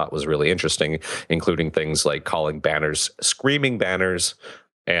 which I thought was really interesting, including things like calling banners screaming banners,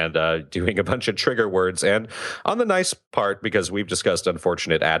 and doing a bunch of trigger words. And on the nice part, because we've discussed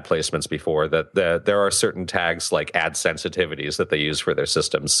unfortunate ad placements before, that there are certain tags like ad sensitivities that they use for their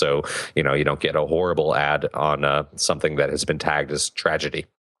systems. So, you don't get a horrible ad on something that has been tagged as tragedy.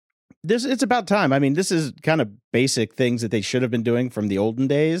 It's about time. I mean, this is kind of basic things that they should have been doing from the olden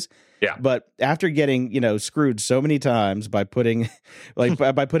days. Yeah. But after getting, screwed so many times by putting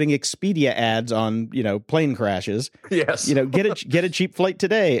by putting Expedia ads on, plane crashes. Yes. Get a cheap flight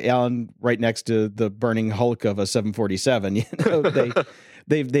today on right next to the burning hulk of a 747.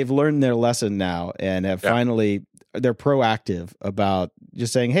 They've learned their lesson now and have finally they're proactive about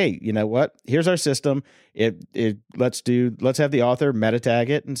just saying, hey, you know what? Here's our system. Let's have the author meta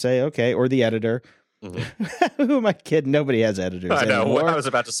tag it and say, okay, or the editor. Mm-hmm. Who am I kidding? Nobody has editors. I know. Anymore. I was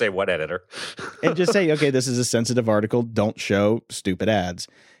about to say, what editor? And just say, okay, this is a sensitive article. Don't show stupid ads.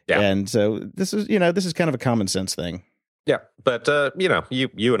 Yeah. And so this is kind of a common sense thing. Yeah, but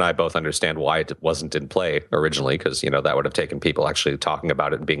you and I both understand why it wasn't in play originally, because that would have taken people actually talking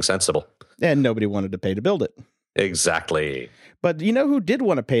about it and being sensible. And nobody wanted to pay to build it. Exactly. But who did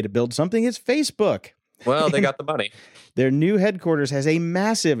want to pay to build something? It's Facebook. Well, they got the money. Their new headquarters has a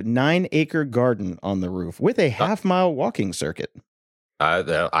massive 9-acre garden on the roof with a half-mile walking circuit.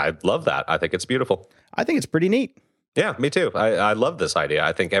 I love that. I think it's beautiful. I think it's pretty neat. Yeah, me too. I love this idea.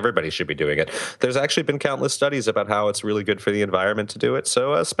 I think everybody should be doing it. There's actually been countless studies about how it's really good for the environment to do it.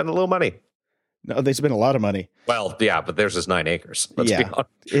 So spend a little money. No, they spend a lot of money. Well, yeah, but theirs is 9 acres. Let's be honest.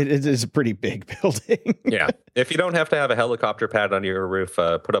 It is a pretty big building. Yeah. If you don't have to have a helicopter pad on your roof,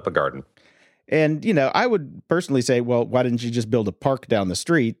 put up a garden. And, I would personally say, well, why didn't you just build a park down the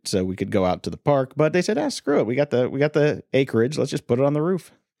street so we could go out to the park? But they said, screw it. We got the acreage. Let's just put it on the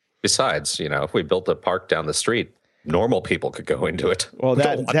roof. Besides, if we built a park down the street, normal people could go into it. Well,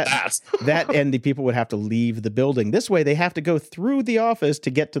 that and the people would have to leave the building. This way, they have to go through the office to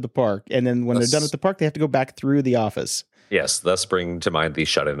get to the park. And then when they're done at the park, they have to go back through the office. Yes, thus bring to mind the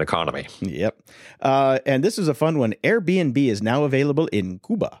shut-in economy. Yep. And this is a fun one. Airbnb is now available in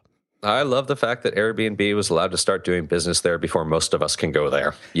Cuba. I love the fact that Airbnb was allowed to start doing business there before most of us can go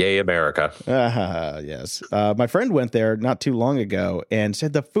there. Yay, America. Yes. My friend went there not too long ago and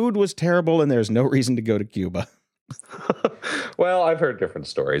said the food was terrible and there's no reason to go to Cuba. Well, I've heard different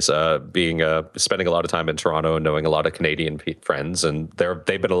stories. Spending a lot of time in Toronto and knowing a lot of Canadian friends, and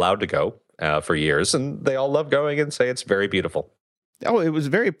they've been allowed to go for years, and they all love going and say it's very beautiful. Oh, it was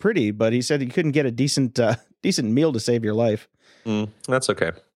very pretty, but he said you couldn't get a decent meal to save your life. That's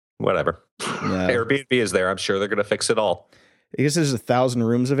okay. Whatever. Airbnb is there. I'm sure they're going to fix it all. I guess there's 1,000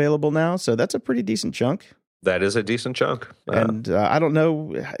 rooms available now, so that's a pretty decent chunk. That is a decent chunk. And I don't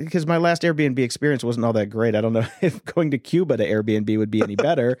know, because my last Airbnb experience wasn't all that great. I don't know if going to Cuba to Airbnb would be any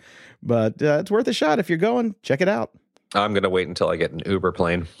better, but it's worth a shot. If you're going, check it out. I'm going to wait until I get an Uber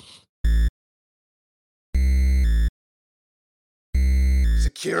plane.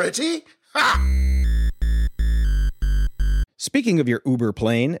 Security? Ha! Speaking of your Uber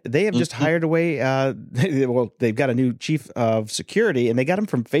plane, they have just hired away, they've got a new chief of security, and they got him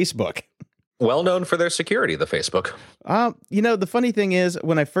from Facebook. Well known for their security, the Facebook. The funny thing is,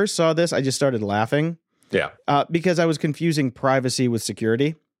 when I first saw this, I just started laughing. Yeah. Because I was confusing privacy with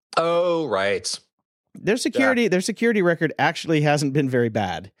security. Oh, right. Their security record actually hasn't been very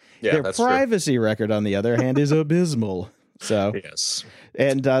bad. Yeah, their privacy record, on the other hand, is abysmal. So yes.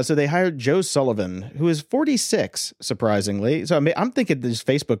 And so they hired Joe Sullivan, who is 46, surprisingly. So I'm thinking this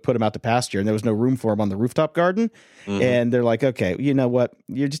Facebook put him out to pasture, and there was no room for him on the rooftop garden. Mm-hmm. And they're like, okay, you know what?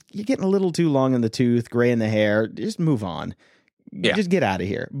 You're getting a little too long in the tooth, gray in the hair. Just move on. Yeah. Just get out of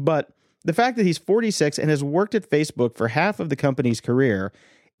here. But the fact that he's 46 and has worked at Facebook for half of the company's career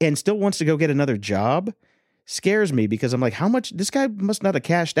and still wants to go get another job scares me, because I'm like, how much? This guy must not have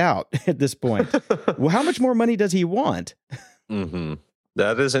cashed out at this point. Well, how much more money does he want? Mm-hmm.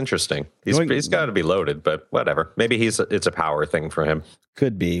 That is interesting. He's got to be loaded, but whatever. Maybe it's a power thing for him.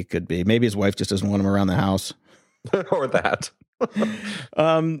 Could be. Maybe his wife just doesn't want him around the house. Or that.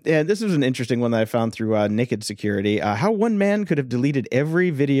 And this was an interesting one that I found through Naked Security. How one man could have deleted every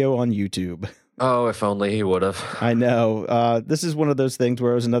video on YouTube. Oh, if only he would have. I know. This is one of those things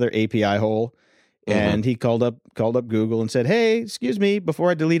where it was another API hole. And he called up Google and said, hey, excuse me,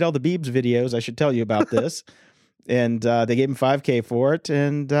 before I delete all the Beebs videos, I should tell you about this. And they gave him $5,000 for it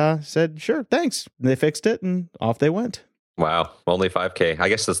and said, sure, thanks. And they fixed it and off they went. Wow, only $5,000. I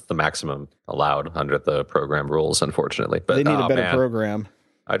guess that's the maximum allowed under the program rules, unfortunately. But they need a better program.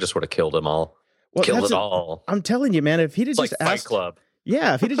 I just would have killed them all. Well, killed it all. I'm telling you, man, if he'd have just like asked, Fight Club.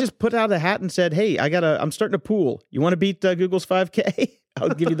 Yeah, if he'd have just put out a hat and said, "Hey, I'm starting a pool. You want to beat Google's $5,000? I'll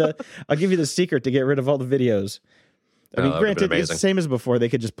give you the secret to get rid of all the videos." I mean, granted, it's the same as before. They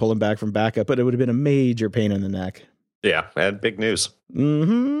could just pull him back from backup, but it would have been a major pain in the neck. Yeah, and big news.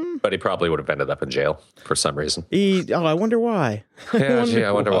 Mm-hmm. But he probably would have ended up in jail for some reason. I wonder why.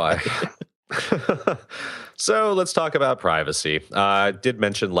 I wonder why. So let's talk about privacy. I did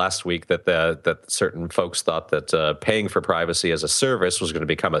mention last week that certain folks thought that paying for privacy as a service was going to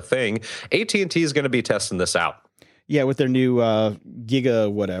become a thing. AT&T is going to be testing this out. Yeah, with their new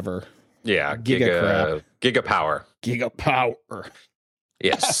Giga whatever. Yeah, Giga Power. Giga Power.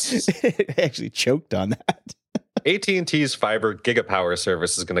 Yes. I actually choked on that. AT&T's fiber gigapower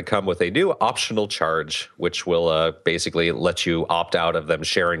service is going to come with a new optional charge, which will basically let you opt out of them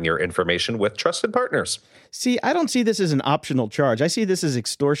sharing your information with trusted partners. See, I don't see this as an optional charge. I see this as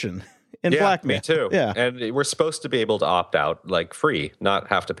extortion and blackmail. Me too. Yeah. And we're supposed to be able to opt out like free, not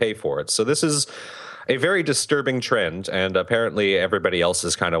have to pay for it. So this is a very disturbing trend, and apparently everybody else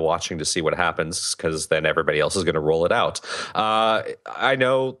is kind of watching to see what happens, because then everybody else is going to roll it out. I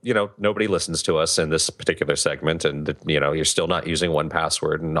know, nobody listens to us in this particular segment, and you're still not using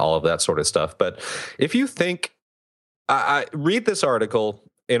 1Password and all of that sort of stuff. But if you think, read this article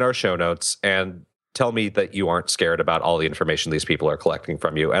in our show notes and tell me that you aren't scared about all the information these people are collecting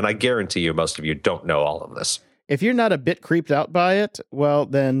from you, and I guarantee you most of you don't know all of this. If you're not a bit creeped out by it, well,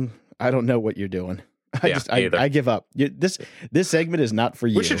 then I don't know what you're doing. I give up. This segment is not for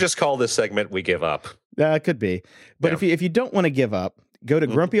you. We should just call this segment "We Give Up." It could be, but if you don't want to give up, go to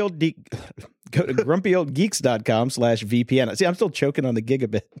grumpyoldgeeks.com/VPN. See, I'm still choking on the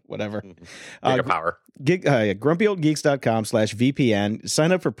gigabit, whatever. Gigapower. Grumpyoldgeeks.com/VPN.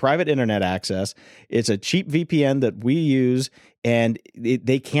 Sign up for private internet access. It's a cheap VPN that we use, and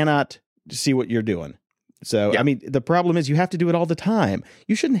they cannot see what you're doing. So, I mean, the problem is you have to do it all the time.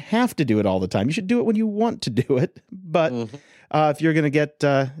 You shouldn't have to do it all the time. You should do it when you want to do it. But if you're going to get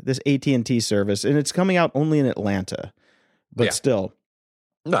this AT&T service, and it's coming out only in Atlanta, but still.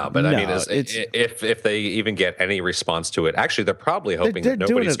 No, but I mean, if they even get any response to it, actually, they're probably hoping that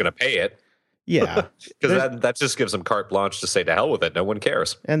nobody's going to pay it. Yeah. Because that just gives them carte blanche to say to hell with it. No one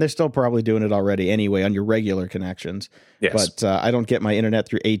cares. And they're still probably doing it already anyway on your regular connections. Yes. But I don't get my internet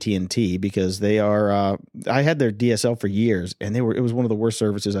through AT&T because they are, I had their DSL for years, and it was one of the worst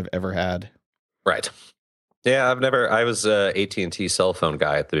services I've ever had. Right. Yeah, I was a AT&T cell phone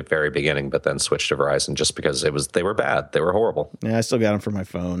guy at the very beginning, but then switched to Verizon just because they were bad. They were horrible. Yeah, I still got them for my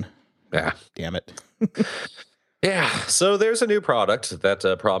phone. Yeah. Damn it. Yeah, so there's a new product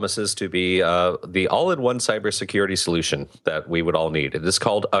that promises to be the all-in-one cybersecurity solution that we would all need. It is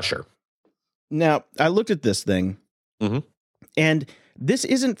called Usher. Now, I looked at this thing, and this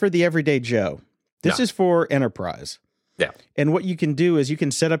isn't for the everyday Joe. This is for enterprise. Yeah. And what you can do is you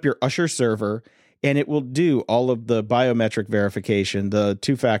can set up your Usher server, and it will do all of the biometric verification, the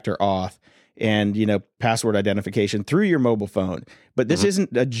two-factor auth, and, password identification through your mobile phone. But this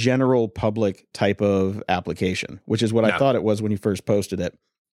isn't a general public type of application, which is what I thought it was when you first posted it.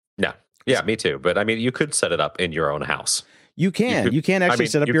 No. Yeah, me too. But I mean, you could set it up in your own house. You can. You can actually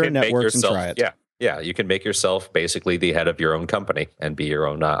set up your own networks and try it. Yeah. Yeah. You can make yourself basically the head of your own company and be your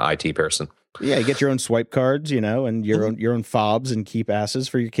own IT person. Yeah, you get your own swipe cards, and your own fobs and keep asses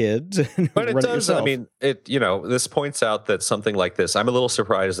for your kids. But it does. I mean, this points out that something like this. I'm a little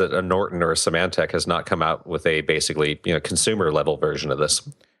surprised that a Norton or a Symantec has not come out with a basically consumer level version of this.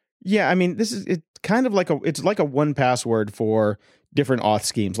 Yeah, I mean, it's kind of like it's like a 1Password for different auth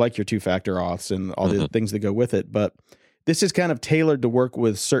schemes, like your two-factor auths and all the things that go with it. But this is kind of tailored to work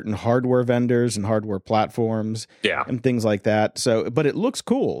with certain hardware vendors and hardware platforms and things like that. So, but it looks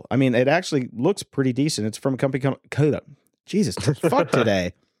cool. I mean, it actually looks pretty decent. It's from a company called Jesus, fuck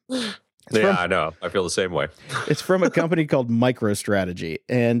today. I know. I feel the same way. It's from a company called MicroStrategy,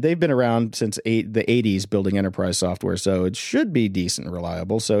 and they've been around since the 80s building enterprise software, so it should be decent and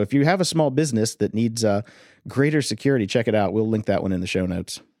reliable. So if you have a small business that needs greater security, check it out. We'll link that one in the show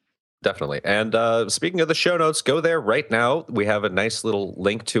notes. Definitely. And speaking of the show notes, go there right now. We have a nice little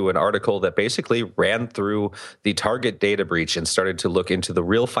link to an article that basically ran through the Target data breach and started to look into the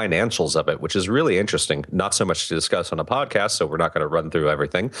real financials of it, which is really interesting. Not so much to discuss on a podcast, so we're not going to run through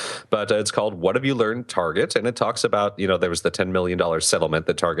everything. But it's called What Have You Learned, Target? And it talks about, there was the $10 million settlement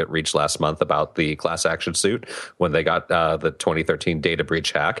that Target reached last month about the class action suit when they got the 2013 data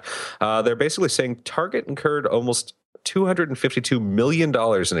breach hack. They're basically saying Target incurred almost $252 million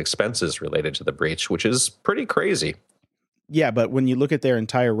in expenses related to the breach, which is pretty crazy. Yeah, but when you look at their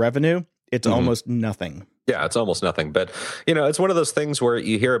entire revenue, it's almost nothing. Yeah, it's almost nothing. But, it's one of those things where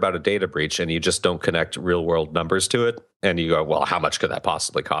you hear about a data breach and you just don't connect real world numbers to it. And you go, well, how much could that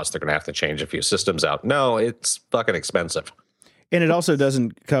possibly cost? They're going to have to change a few systems out. No, it's fucking expensive. And it also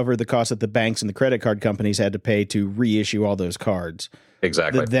doesn't cover the cost that the banks and the credit card companies had to pay to reissue all those cards.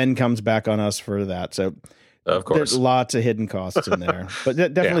 Exactly. That then comes back on us for that. So, of course, there's lots of hidden costs in there, but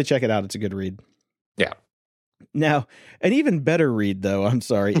definitely check it out. It's a good read. Yeah. Now, an even better read, though,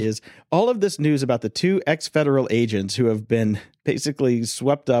 is all of this news about the 2 ex-federal agents who have been basically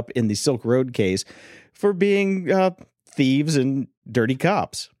swept up in the Silk Road case for being thieves and dirty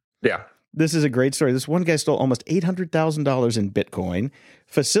cops. Yeah. This is a great story. This one guy stole almost $800,000 in Bitcoin,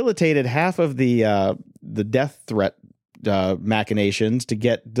 facilitated half of the death threat machinations to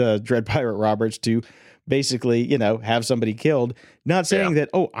get Dread Pirate Roberts to basically, have somebody killed. Not saying that,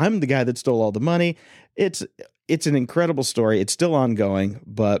 I'm the guy that stole all the money. It's an incredible story. It's still ongoing,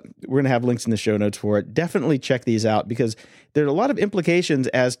 but we're going to have links in the show notes for it. Definitely check these out because there are a lot of implications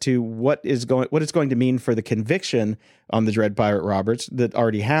as to what it's going to mean for the conviction on the Dread Pirate Roberts that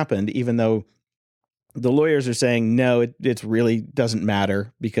already happened, even though the lawyers are saying, no, it really doesn't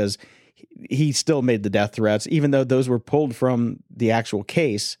matter because he still made the death threats, even though those were pulled from the actual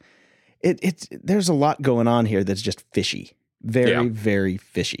case. There's a lot going on here that's just fishy. Very, very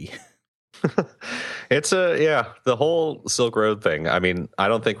fishy. It's the whole Silk Road thing. I mean, I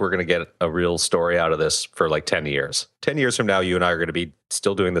don't think we're going to get a real story out of this for like 10 years. 10 years from now, you and I are going to be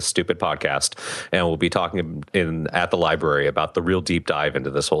still doing this stupid podcast, and we'll be talking at the library about the real deep dive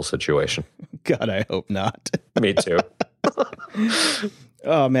into this whole situation. God, I hope not. Me too.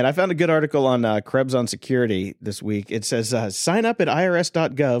 Oh, man, I found a good article on Krebs on security this week. It says, sign up at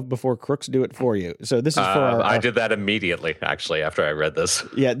irs.gov before crooks do it for you. So this is for I did that immediately, actually, after I read this.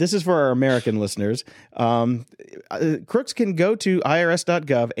 Yeah, this is for our American listeners. Crooks can go to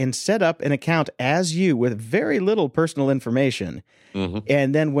irs.gov and set up an account as you with very little personal information. Mm-hmm.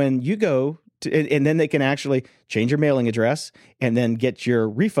 And then when you go and then they can actually change your mailing address and then get your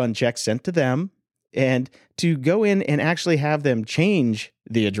refund check sent to them. And to go in and actually have them change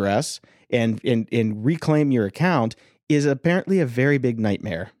the address and reclaim your account is apparently a very big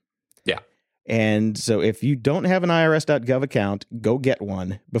nightmare. Yeah. And so if you don't have an irs.gov account, go get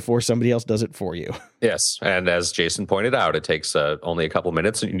one before somebody else does it for you. Yes. And as Jason pointed out, it takes only a couple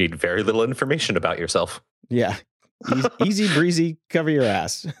minutes and you need very little information about yourself. Yeah. Easy breezy, cover your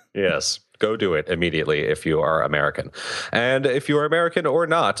ass. Yes. Go do it immediately if you are American. And if you are American or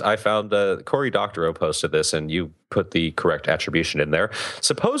not, I found Cory Doctorow posted this, and you put the correct attribution in there.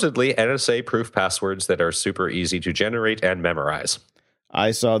 Supposedly NSA-proof passwords that are super easy to generate and memorize.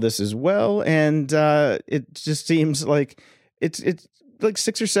 I saw this as well, and it just seems like it's like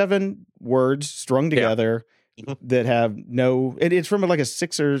 6 or 7 words strung together. Yeah. That have no. It's from like a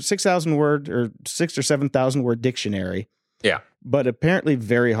 6,000 word or 6,000 or 7,000 word dictionary. Yeah. But apparently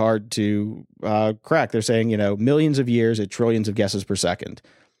very hard to crack. They're saying, millions of years at trillions of guesses per second.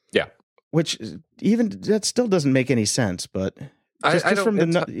 Yeah. Which even that still doesn't make any sense, but I don't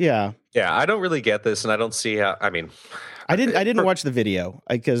really get this, and I don't see how. I mean, I didn't watch the video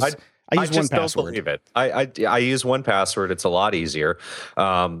because I use one password. Don't believe it. I use one password. It's a lot easier,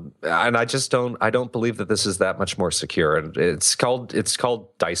 and I don't believe that this is that much more secure. And it's called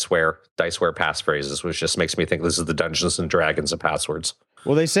diceware passphrases, which just makes me think this is the Dungeons and Dragons of passwords.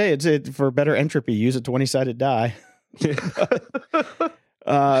 Well, they say it's for better entropy. Use a 20-sided die.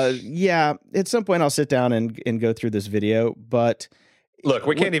 Yeah. At some point, I'll sit down and go through this video. But look,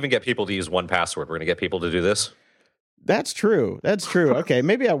 we can't even get people to use one password. We're going to get people to do this. That's true. Okay,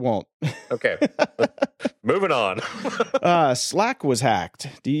 maybe I won't. Okay. Moving on. Slack was hacked.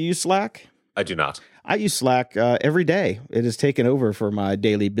 Do you use Slack? I do not. I use Slack every day. It has taken over for my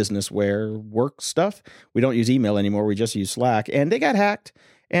daily business work stuff. We don't use email anymore. We just use Slack. And they got hacked.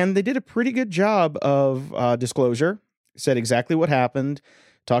 And they did a pretty good job of disclosure. Said exactly what happened.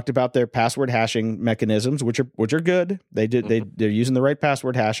 Talked about their password hashing mechanisms, which are good. They're using the right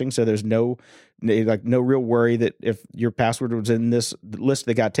password hashing, so there's no real worry that if your password was in this list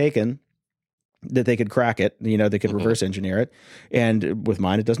that got taken, that they could crack it. They could reverse engineer it. And with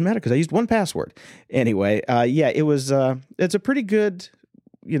mine, it doesn't matter because I used one password. Anyway, it was, it's a pretty good,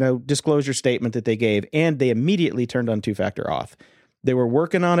 disclosure statement that they gave, and they immediately turned on two-factor auth. They were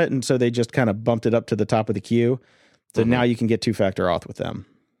working on it, and so they just kind of bumped it up to the top of the queue. So now you can get two-factor auth with them.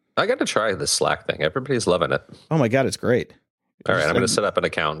 I got to try this Slack thing. Everybody's loving it. Oh my God, it's great. All right, I'm going to set up an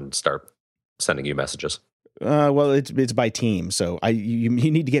account and start sending you messages. Well, it's by team, so you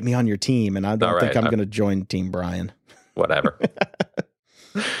need to get me on your team, and I don't think I'm going to join Team Brian. Whatever.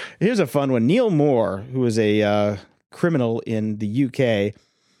 Here's a fun one. Neil Moore, who is a criminal in the UK,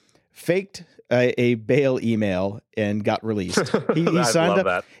 faked a bail email and got released. He signed up.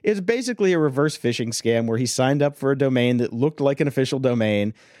 That. It's basically a reverse phishing scam where he signed up for a domain that looked like an official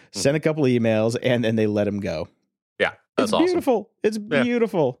domain, sent a couple of emails, and then they let him go. Yeah, that's awesome. Beautiful. It's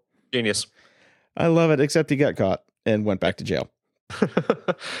beautiful. Genius. I love it, except he got caught and went back to jail.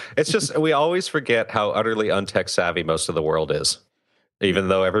 It's just, we always forget how utterly untech savvy most of the world is. Even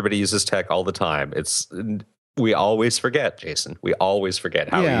though everybody uses tech all the time, we always forget, Jason. We always forget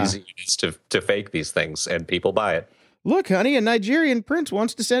how easy it is to fake these things, and people buy it. Look, honey, a Nigerian prince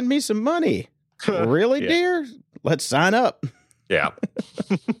wants to send me some money. Really, dear? Let's sign up. Yeah.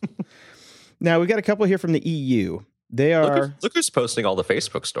 Now, we got a couple here from the EU. They are... Look who's posting all the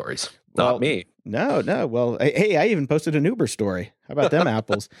Facebook stories. Not me. No. Well, hey, I even posted an Uber story. How about them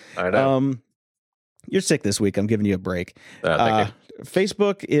apples? I know. You're sick this week. I'm giving you a break. Thank you.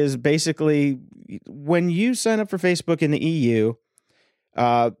 Facebook is basically, when you sign up for Facebook in the EU,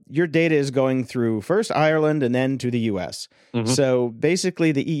 your data is going through first Ireland and then to the US. So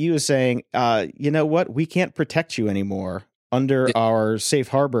basically the EU is saying, you know what? We can't protect you anymore under our safe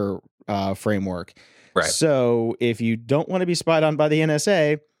harbor framework. Right. So if you don't want to be spied on by the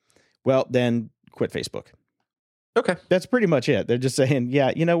NSA, well, then quit Facebook. Okay. That's pretty much it. They're just saying,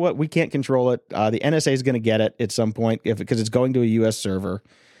 yeah, you know what? We can't control it. The NSA is going to get it at some point because it's going to a U.S. server.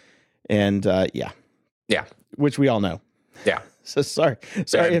 And yeah. Which we all know. Yeah. So sorry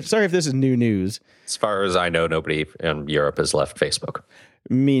if this is new news. As far as I know, nobody in Europe has left Facebook.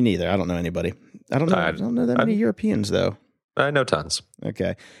 Me neither. I don't know anybody. I don't know that many Europeans, though. I know tons.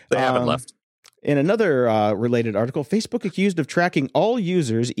 Okay. They haven't left. In another related article, Facebook accused of tracking all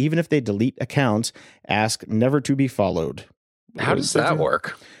users, even if they delete accounts, ask never to be folled. How does that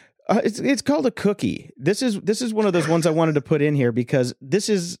work? It's called a cookie. This is one of those ones I wanted to put in here because this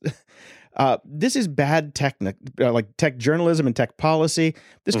is bad tech journalism and tech policy.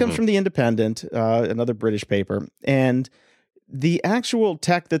 This comes from The Independent, another British paper, and the actual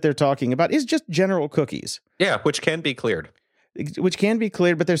tech that they're talking about is just general cookies. Yeah, which can be cleared. Which can be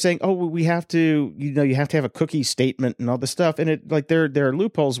cleared, but they're saying, oh, we have to, you have to have a cookie statement and all this stuff. And there are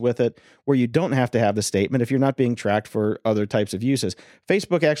loopholes with it where you don't have to have the statement if you're not being tracked for other types of uses.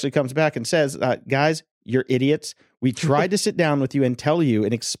 Facebook actually comes back and says, guys, you're idiots. We tried to sit down with you and tell you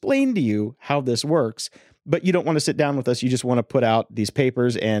and explain to you how this works, but you don't want to sit down with us. You just want to put out these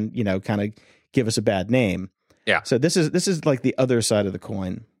papers and, kind of give us a bad name. Yeah. So this is like the other side of the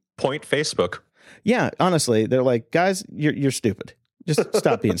coin. Point Facebook. Yeah, honestly, they're like, guys, you're stupid. Just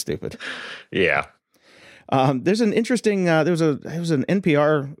stop being stupid. Yeah. There's an interesting. It was an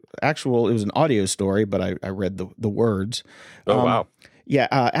NPR it was an audio story, but I read the words. Oh wow. Yeah.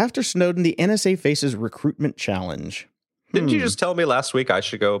 After Snowden, the NSA faces recruitment challenge. Didn't you just tell me last week I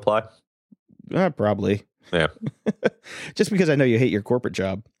should go apply? Probably. Yeah. Just because I know you hate your corporate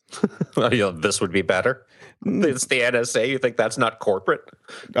job. This would be better. It's the NSA. You think that's not corporate?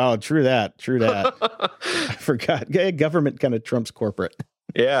 Oh, true that. I forgot. Government kind of trumps corporate.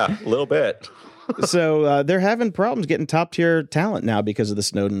 Yeah, a little bit. So they're having problems getting top tier talent now because of the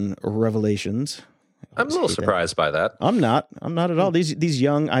Snowden revelations. I'm a little surprised by that. I'm not at all. These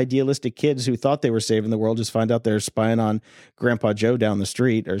young idealistic kids who thought they were saving the world just find out they're spying on Grandpa Joe down the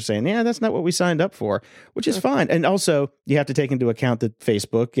street are saying, yeah, that's not what we signed up for, which is fine. And also you have to take into account that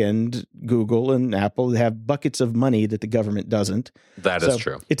Facebook and Google and Apple have buckets of money that the government doesn't. That is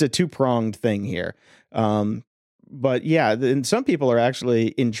true. It's a two-pronged thing here. But yeah, and some people are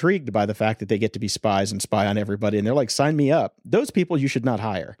actually intrigued by the fact that they get to be spies and spy on everybody. And they're like, sign me up. Those people you should not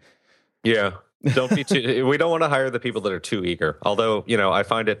hire. Yeah. Don't be too. We don't want to hire the people that are too eager. Although, I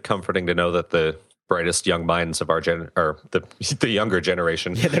find it comforting to know that the brightest young minds of our the younger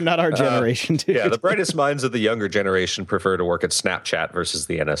generation. Yeah, they're not our generation, dude. Yeah, the brightest minds of the younger generation prefer to work at Snapchat versus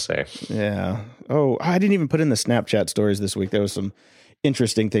the NSA. Yeah. Oh, I didn't even put in the Snapchat stories this week. There was some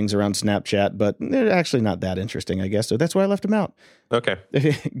interesting things around Snapchat, but they're actually not that interesting, I guess. So that's why I left them out. Okay.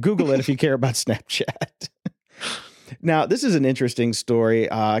 Google it if you care about Snapchat. Now, this is an interesting story.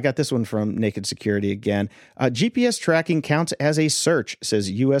 I got this one from Naked Security again. GPS tracking counts as a search,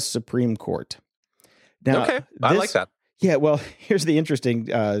 says U.S. Supreme Court. Now, okay, I like that. Yeah, well, here's the interesting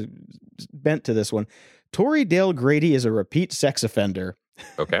bent to this one. Tory Dale Grady is a repeat sex offender.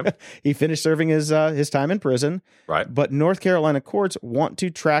 Okay. He finished serving his time in prison. Right. But North Carolina courts want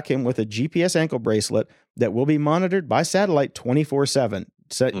to track him with a GPS ankle bracelet that will be monitored by satellite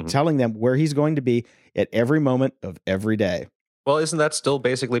 24/7, telling them where he's going to be at every moment of every day. Well, isn't that still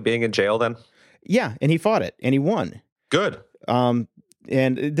basically being in jail then? Yeah, and he fought it, and he won. Good.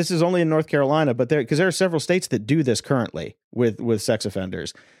 And this is only in North Carolina, but because there are several states that do this currently with sex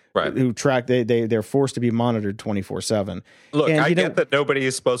offenders. Right. Who track they're forced to be monitored 24/7. Look, and, I get that nobody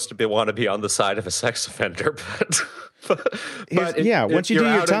is supposed to want to be on the side of a sex offender, but once you do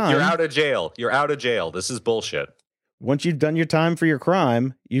your time, you're out of jail. You're out of jail. This is bullshit. Once you've done your time for your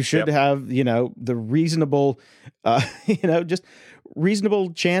crime, you should have, the reasonable, just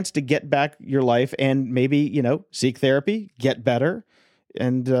reasonable chance to get back your life and maybe, seek therapy, get better.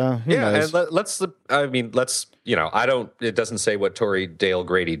 And and it doesn't say what Tory Dale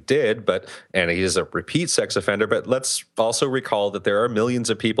Grady did, and he is a repeat sex offender, but let's also recall that there are millions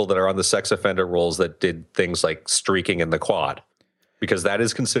of people that are on the sex offender rolls that did things like streaking in the quad, because that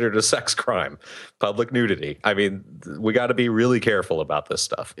is considered a sex crime, public nudity. I mean, we got to be really careful about this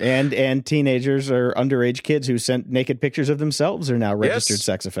stuff. And teenagers or underage kids who sent naked pictures of themselves are now registered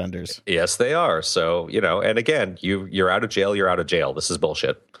sex offenders. Yes, they are. So, and again, you're out of jail. You're out of jail. This is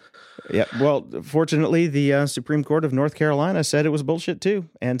bullshit. Yeah. Well, fortunately, the Supreme Court of North Carolina said it was bullshit too,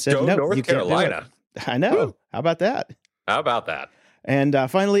 and said, no, North you Carolina. Can't do it. I know. Woo. How about that? How about that? And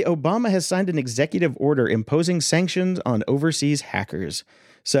finally, Obama has signed an executive order imposing sanctions on overseas hackers.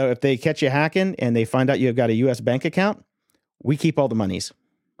 So if they catch you hacking and they find out you've got a U.S. bank account, we keep all the monies.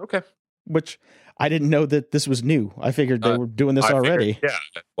 Okay. Which I didn't know that this was new. I figured they were doing this already. Yeah.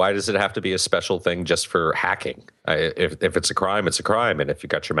 Why does it have to be a special thing just for hacking? If it's a crime, it's a crime. And if you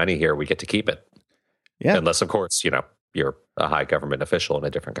got your money here, we get to keep it. Yeah. Unless, of course, you're a high government official in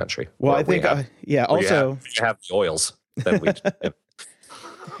a different country. Well, I think, also... You have the oils. Then we...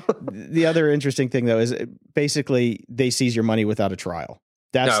 The other interesting thing, though, is basically they seize your money without a trial.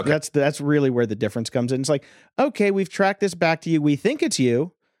 That's really where the difference comes in. It's like, okay, we've tracked this back to you. We think it's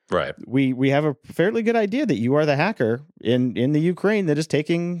you. Right. We have a fairly good idea that you are the hacker in the Ukraine that is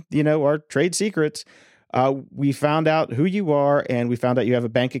taking, our trade secrets. We found out who you are, and we found out you have a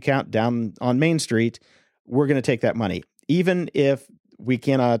bank account down on Main Street. We're going to take that money, even if we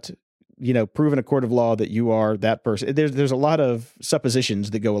cannot prove in a court of law that you are that person. There's a lot of suppositions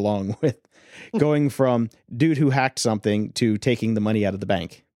that go along with going from dude who hacked something to taking the money out of the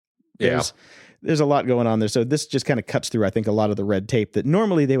bank. There's a lot going on there. So this just kind of cuts through, I think, a lot of the red tape that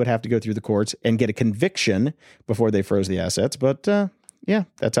normally they would have to go through the courts and get a conviction before they froze the assets. But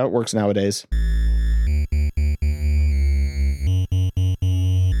that's how it works nowadays.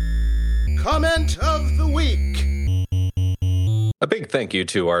 Comment of the week. A big thank you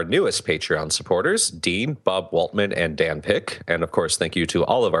to our newest Patreon supporters, Dean, Bob Waltman, and Dan Pick. And of course, thank you to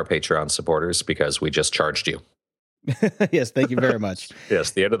all of our Patreon supporters because we just charged you. Yes, thank you very much.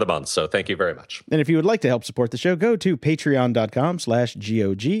 Yes, the end of the month. So thank you very much. And if you would like to help support the show, go to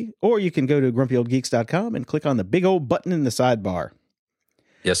patreon.com/GOG, or you can go to grumpyoldgeeks.com and click on the big old button in the sidebar.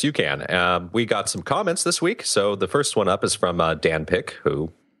 Yes, you can. We got some comments this week. So the first one up is from Dan Pick,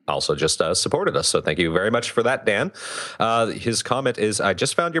 who also just supported us. So thank you very much for that, Dan. His comment is, I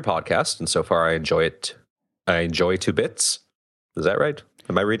just found your podcast, and so far I enjoy it. I enjoy 2 bits. Is that right?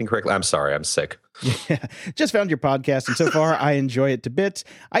 Am I reading correctly? I'm sorry. I'm sick. Yeah. Just found your podcast, and so far I enjoy it to bits.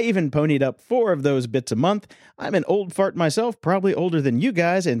 I even ponied up 4 of those bits a month. I'm an old fart myself, probably older than you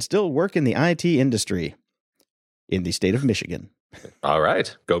guys, and still work in the IT industry in the state of Michigan. All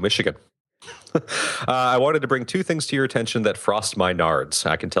right. Go Michigan. I wanted to bring 2 things to your attention that frost my nards.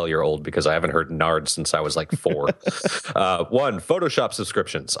 I can tell you're old because I haven't heard nards since I was like 4. 1, Photoshop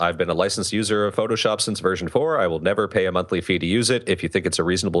subscriptions. I've been a licensed user of Photoshop since version 4. I will never pay a monthly fee to use it. If you think it's a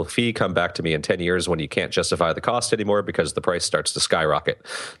reasonable fee, come back to me in 10 years when you can't justify the cost anymore because the price starts to skyrocket.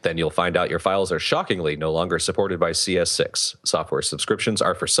 Then you'll find out your files are shockingly no longer supported by CS6. Software subscriptions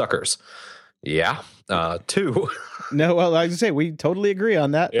are for suckers. Yeah. 2. No, well, like I say, we totally agree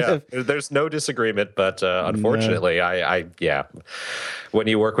on that. Yeah, there's no disagreement, but unfortunately, no. When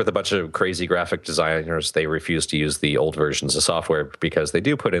you work with a bunch of crazy graphic designers, they refuse to use the old versions of software because they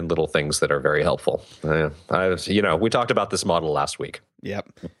do put in little things that are very helpful. We talked about this model last week. Yep.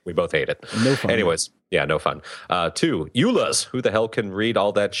 We both hate it. No fun. Anyways, no fun. 2, EULAs. Who the hell can read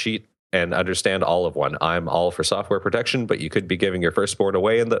all that sheet and understand all of one? I'm all for software protection, but you could be giving your firstborn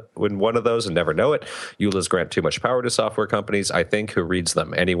away in one of those and never know it. EULAs grant too much power to software companies. I think who reads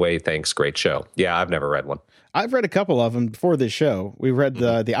them? Anyway, thanks. Great show. Yeah, I've never read one. I've read a couple of them before this show. We read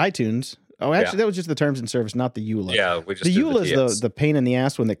the iTunes Oh, actually, that was just the terms and service, not the EULA. Yeah, we just the did EULA is the pain in the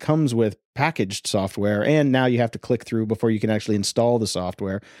ass one that comes with packaged software, and now you have to click through before you can actually install the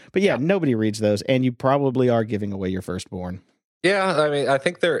software. But yeah, nobody reads those, and you probably are giving away your firstborn. Yeah, I mean, I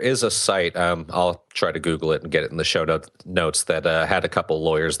think there is a site. I'll try to Google it and get it in the show notes that had a couple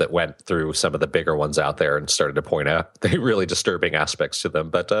lawyers that went through some of the bigger ones out there and started to point out the really disturbing aspects to them.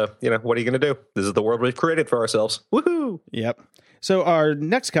 But, what are you going to do? This is the world we've created for ourselves. Woohoo! Yep. So our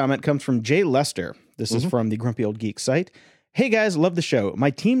next comment comes from Jay Lester. This is from the Grumpy Old Geek site. Hey guys, love the show. My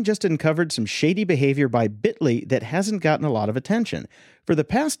team just uncovered some shady behavior by Bitly that hasn't gotten a lot of attention. For the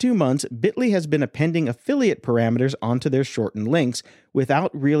past 2 months, Bitly has been appending affiliate parameters onto their shortened links without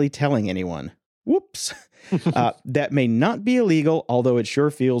really telling anyone. Whoops. That may not be illegal, although it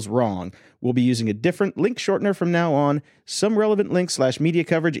sure feels wrong. We'll be using a different link shortener from now on. Some relevant links/media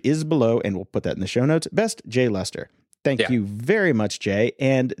coverage is below, and we'll put that in the show notes. Best, Jay Lester. Thank you very much, Jay.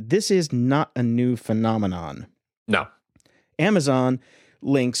 And this is not a new phenomenon. No. Amazon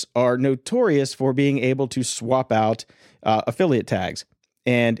links are notorious for being able to swap out affiliate tags.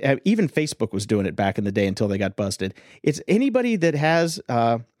 And even Facebook was doing it back in the day until they got busted. It's anybody that has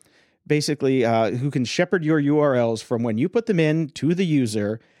who can shepherd your URLs from when you put them in to the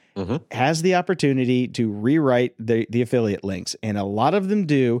user has the opportunity to rewrite the affiliate links. And a lot of them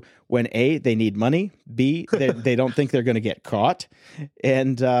do when A, they need money, B, they don't think they're going to get caught.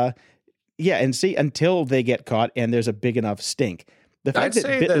 And and C, until they get caught and there's a big enough stink. The fact that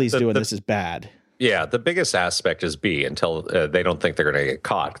Bitly's doing this is bad. Yeah, the biggest aspect is B, until they don't think they're going to get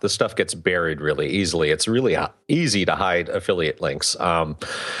caught. The stuff gets buried really easily. It's really easy to hide affiliate links.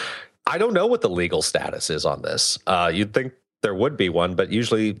 I don't know what the legal status is on this. You'd think there would be one, but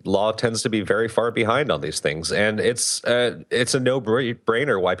usually law tends to be very far behind on these things. And it's a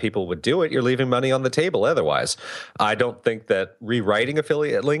no-brainer why people would do it. You're leaving money on the table otherwise. I don't think that rewriting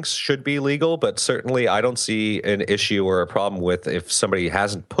affiliate links should be legal, but certainly I don't see an issue or a problem with if somebody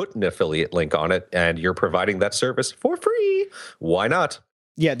hasn't put an affiliate link on it and you're providing that service for free. Why not?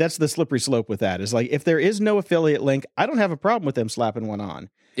 Yeah, that's the slippery slope with that. Is like, if there is no affiliate link, I don't have a problem with them slapping one on.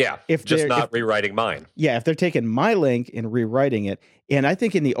 Yeah, if rewriting mine. Yeah, if they're taking my link and rewriting it. And I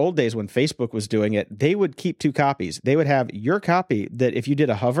think in the old days when Facebook was doing it, they would keep 2 copies. They would have your copy that if you did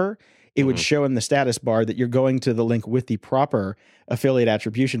a hover, it would show in the status bar that you're going to the link with the proper affiliate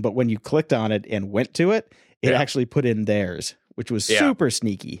attribution. But when you clicked on it and went to it, it actually put in theirs, which was super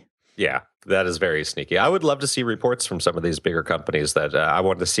sneaky. Yeah, that is very sneaky. I would love to see reports from some of these bigger companies that I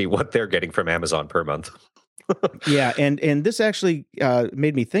wanted to see what they're getting from Amazon per month. Yeah, and this actually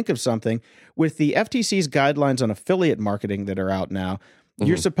made me think of something. With the FTC's guidelines on affiliate marketing that are out now,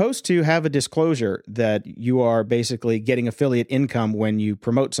 you're supposed to have a disclosure that you are basically getting affiliate income when you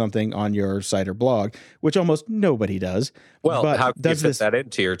promote something on your site or blog, which almost nobody does. Well, how can you fit that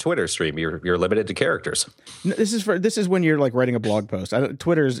into your Twitter stream? You're limited to characters. This is when you're like writing a blog post.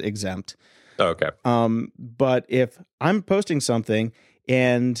 Twitter's exempt. Oh, okay. But if I'm posting something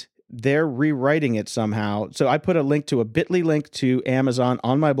and they're rewriting it somehow. So I put a link to a Bitly link to Amazon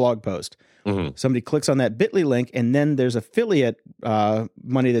on my blog post. Somebody clicks on that Bitly link, and then there's affiliate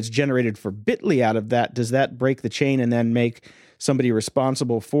money that's generated for Bitly out of that. Does that break the chain and then make somebody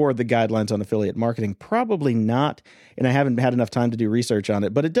responsible for the guidelines on affiliate marketing? Probably not. And I haven't had enough time to do research on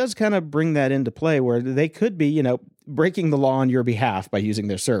it, but it does kind of bring that into play where they could be, breaking the law on your behalf by using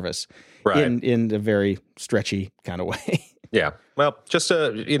their service in a very stretchy kind of way. Yeah. Well, just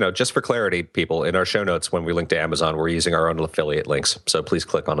for clarity, people, in our show notes, when we link to Amazon, we're using our own affiliate links. So please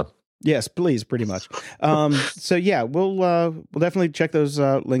click on them. Yes, please, pretty much. So yeah, we'll definitely check those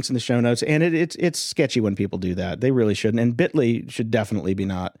links in the show notes. And it's sketchy when people do that. They really shouldn't. And Bitly should definitely be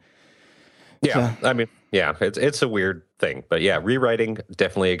not. Yeah, so, I mean, yeah, it's a weird thing. But yeah, rewriting,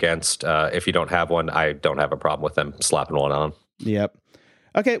 definitely against. If you don't have one, I don't have a problem with them slapping one on. Yep.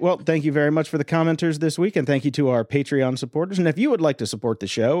 Okay, well, thank you very much for the commenters this week, and thank you to our Patreon supporters. And if you would like to support the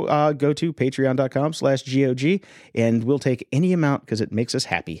show, go to patreon.com/GOG, and we'll take any amount because it makes us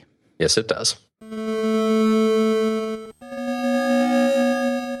happy. Yes, it does.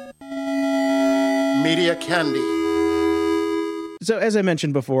 Media Candy. So, as I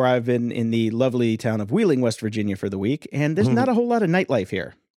mentioned before, I've been in the lovely town of Wheeling, West Virginia for the week, and there's not a whole lot of nightlife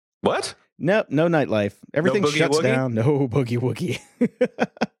here. What? Nope, no nightlife. Everything shuts down. No boogie woogie.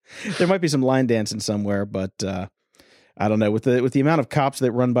 There might be some line dancing somewhere, but I don't know. With the amount of cops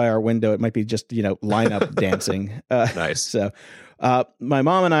that run by our window, it might be just lineup dancing. Nice. So, my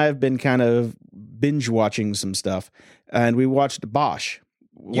mom and I have been kind of binge watching some stuff, and we watched Bosch.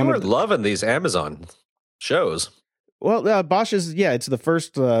 You were loving these Amazon shows. Well, Bosch is it's the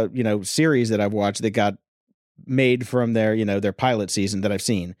first series that I've watched that got made from their their pilot season that I've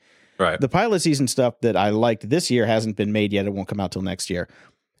seen. Right. The pilot season stuff that I liked this year hasn't been made yet. It won't come out till next year.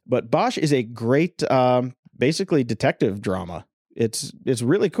 But Bosch is a great, basically detective drama. It's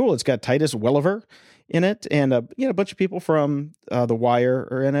really cool. It's got Titus Welliver in it, and a bunch of people from The Wire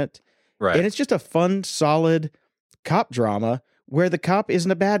are in it. Right. And it's just a fun, solid cop drama where the cop isn't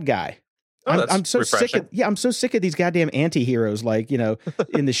a bad guy. Oh, I'm so refreshing. I'm so sick of these goddamn anti-heroes, like,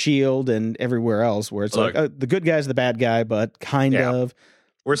 in The Shield and everywhere else, where it's Look, like the good guy's the bad guy, but kind of.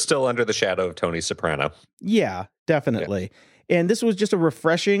 We're still under the shadow of Tony Soprano. Yeah, definitely. Yeah. And this was just a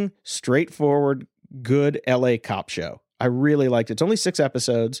refreshing, straightforward, good LA cop show. I really liked it. It's only 6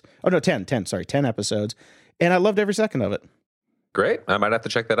 episodes. Oh, no, 10 episodes. And I loved every second of it. Great. I might have to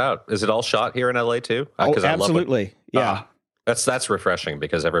check that out. Is it all shot here in LA too? Oh, absolutely. Yeah. That's refreshing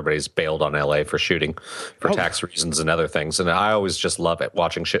because everybody's bailed on LA for shooting for tax reasons and other things. And I always just love it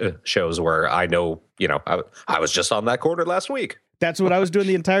watching shows where I know, I was just on that corner last week. That's what I was doing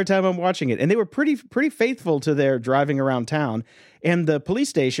the entire time I'm watching it. And they were pretty faithful to their driving around town. And the police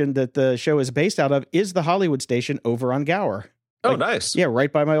station that the show is based out of is the Hollywood station over on Gower. Oh, nice. Yeah,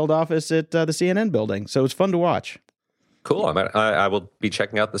 right by my old office at the CNN building. So it's fun to watch. Cool. I will be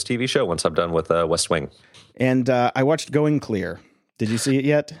checking out this TV show once I'm done with West Wing. And I watched Going Clear. Did you see it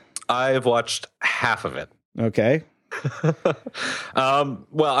yet? I've watched half of it. Okay. Well,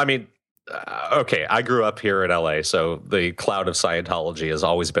 I mean, okay, I grew up here in LA, so the cloud of Scientology has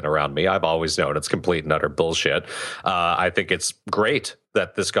always been around me. I've always known it's complete and utter bullshit. I think it's great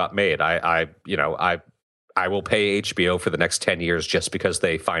that this got made. I will pay HBO for the next 10 years just because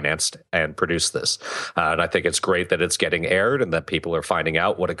they financed and produced this. And I think it's great that it's getting aired and that people are finding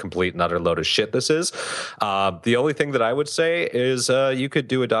out what a complete and utter load of shit this is. The only thing that I would say is you could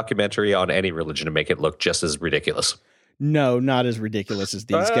do a documentary on any religion and make it look just as ridiculous. No, not as ridiculous as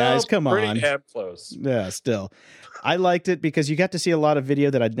these guys. Come on. Pretty damn close. Yeah, still. I liked it because you got to see a lot of video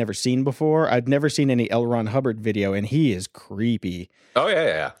that I'd never seen before. I'd never seen any L. Ron Hubbard video, and he is creepy. Oh,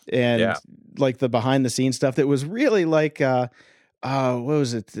 yeah. And like the behind the scenes stuff that was really like, what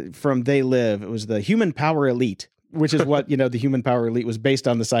was it from They Live? It was the Human Power Elite, which is what, the Human Power Elite was based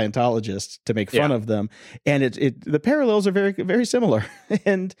on the Scientologists to make fun of them. And the parallels are very, very similar.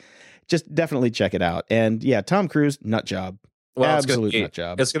 And just definitely check it out. And yeah, Tom Cruise, nut job. Well, absolute nut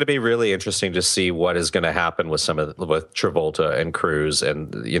job. It's going to be really interesting to see what is going to happen with with Travolta and Cruise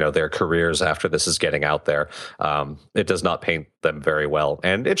and their careers after this is getting out there. It does not paint them very well,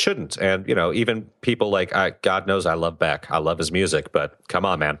 and it shouldn't. And even people like God knows I love Beck. I love his music, but come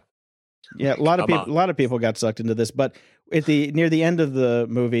on, man. Yeah, a lot of people got sucked into this, but near the end of the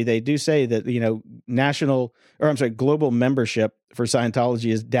movie, they do say that global membership for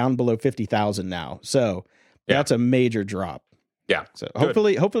Scientology is down below 50,000 now. So that's a major drop. Yeah. So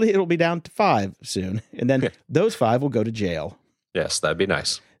hopefully it'll be down to 5 soon, and then those 5 will go to jail. Yes, that'd be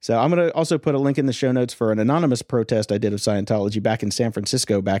nice. So I'm going to also put a link in the show notes for an anonymous protest I did of Scientology back in San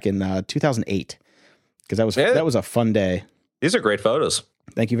Francisco back in 2008, because that was a fun day. These are great photos.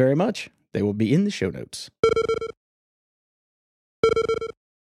 Thank you very much. They will be in the show notes.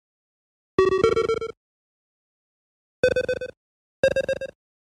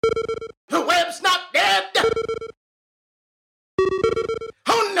 The web's not dead!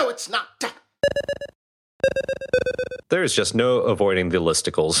 Oh, no, it's not. There's just no avoiding the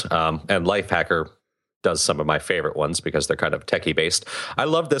listicles. And Lifehacker does some of my favorite ones because they're kind of techie based. I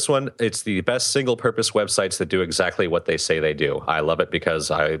love this one. It's the best single purpose websites that do exactly what they say they do. I love it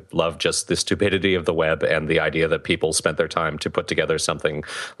because I love just the stupidity of the web and the idea that people spent their time to put together something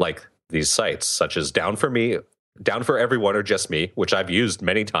like these sites, such as Down for Me, Down for Everyone, or Just Me, which I've used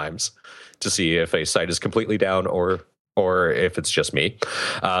many times to see if a site is completely down or if it's just me.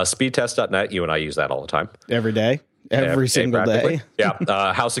 Speedtest.net, you and I use that all the time. Every day. Every single day.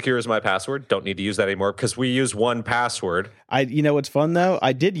 Yeah. How secure is my password? Don't need to use that anymore because we use 1Password. What's fun though?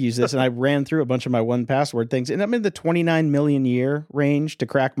 I did use this and I ran through a bunch of my 1Password things, and I'm in the 29 million year range to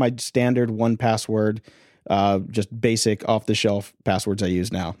crack my standard 1Password, just basic off the shelf passwords I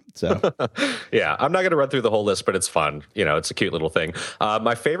use now. So yeah, I'm not going to run through the whole list, but it's fun. It's a cute little thing.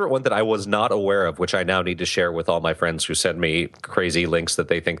 My favorite one that I was not aware of, which I now need to share with all my friends who send me crazy links that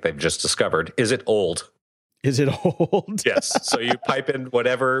they think they've just discovered. Is it old? Is it old? Yes. So you pipe in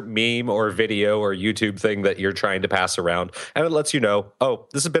whatever meme or video or YouTube thing that you're trying to pass around, and it lets you know, oh,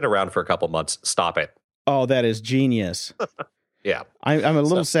 this has been around for a couple months. Stop it. Oh, that is genius. Yeah. I'm a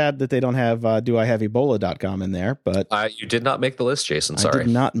little sad that they don't have doihaveebola.com in there, but you did not make the list, Jason. Sorry. I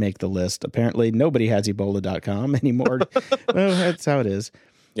did not make the list. Apparently nobody has ebola.com anymore. Well, that's how it is.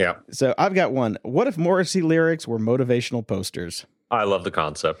 Yeah. So I've got one. What if Morrissey lyrics were motivational posters? I love the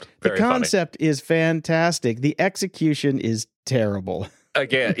concept. The concept is fantastic. The execution is terrible.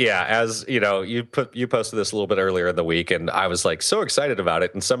 Again, yeah, as you know, you posted this a little bit earlier in the week, and I was like so excited about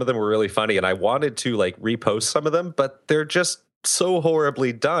it, and some of them were really funny, and I wanted to like repost some of them, but they're just so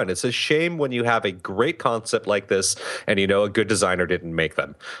horribly done. It's a shame when you have a great concept like this and a good designer didn't make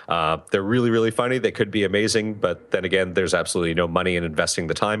them. They're really, really funny. They could be amazing, but then again, there's absolutely no money in investing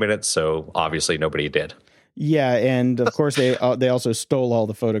the time in it, so obviously nobody did. Yeah, and of course they also stole all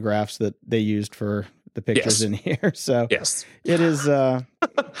the photographs that they used for the pictures in here. So yes, it is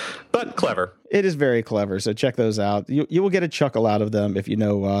but clever. It is very clever. So check those out. You will get a chuckle out of them if you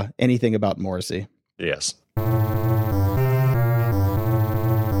know anything about Morrissey. Yes.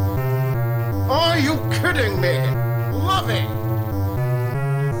 Are you kidding me? Loving.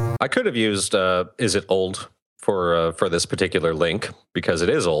 I could have used Is It Old for this particular link because it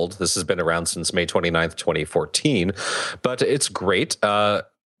is old. This has been around since May 29th, 2014, but it's great.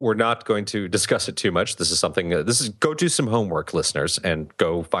 We're not going to discuss it too much. This is something, go do some homework, listeners, and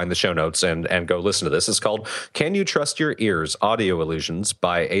go find the show notes and go listen to this. It's called Can You Trust Your Ears? Audio Illusions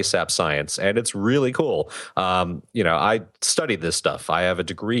by ASAP Science. And it's really cool. I studied this stuff. I have a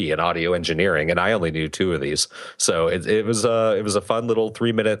degree in audio engineering and I only knew 2 of these. So it was a fun little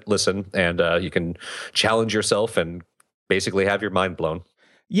 3-minute listen and you can challenge yourself and basically have your mind blown.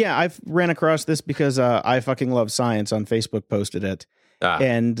 Yeah, I've ran across this because I fucking love science on Facebook posted it.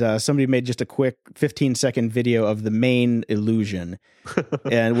 And somebody made just a quick 15-second video of the main illusion,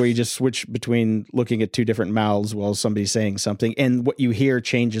 and where you just switch between looking at 2 different mouths while somebody's saying something, and what you hear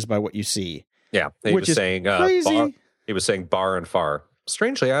changes by what you see. Yeah, he was saying bar. He was saying bar and far.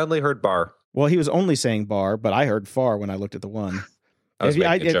 Strangely, I only heard bar. Well, he was only saying bar, but I heard far when I looked at the one. I was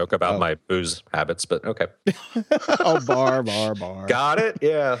making a joke about my booze habits, but okay. Oh, bar. Got it?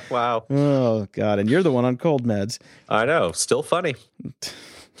 Yeah, wow. Oh, God, and you're the one on cold meds. I know, still funny.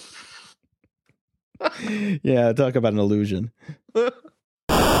 Yeah, talk about an illusion. Closing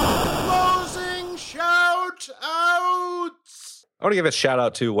shout-outs! I want to give a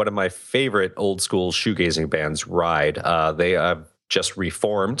shout-out to one of my favorite old-school shoegazing bands, Ride. They just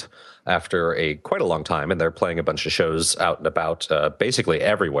reformed after quite a long time, and they're playing a bunch of shows out and about, basically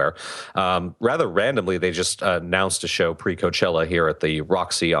everywhere. Rather randomly, they just announced a show pre-Coachella here at the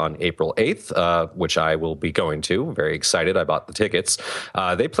Roxy on April 8th, which I will be going to. Very excited. I bought the tickets.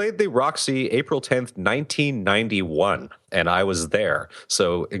 They played the Roxy April 10th, 1991, and I was there.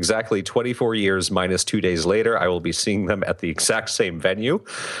 So exactly 24 years minus 2 days later, I will be seeing them at the exact same venue,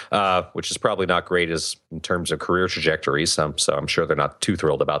 which is probably not great in terms of career trajectories. So I'm sure they're not too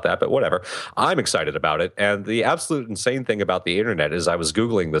thrilled about that, but whatever. I'm excited about it. And the absolute insane thing about the internet is I was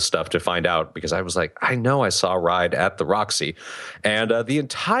Googling this stuff to find out because I was like, I know I saw Ride at the Roxy. And the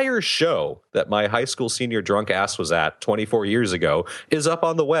entire show that my high school senior drunk ass was at 24 years ago is up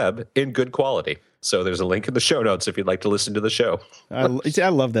on the web in good quality. So there's a link in the show notes if you'd like to listen to the show. I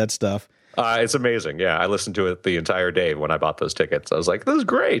love that stuff. It's amazing. Yeah, I listened to it the entire day when I bought those tickets. I was like, this is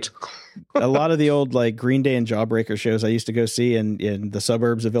great. A lot of the old like Green Day and Jawbreaker shows I used to go see in the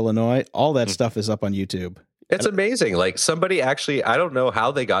suburbs of Illinois, all that stuff is up on YouTube. It's amazing. Like somebody actually, I don't know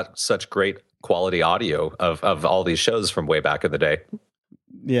how they got such great quality audio of all these shows from way back in the day.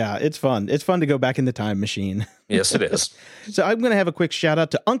 Yeah, it's fun. It's fun to go back in the time machine. Yes, it is. So I'm going to have a quick shout out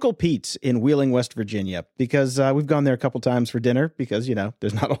to Uncle Pete's in Wheeling, West Virginia, because we've gone there a couple times for dinner because,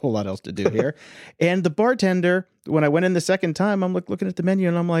 there's not a whole lot else to do here. And the bartender, when I went in the second time, I'm looking at the menu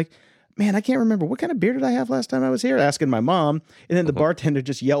and I'm like, man, I can't remember. What kind of beer did I have last time I was here? Asking my mom. And then the bartender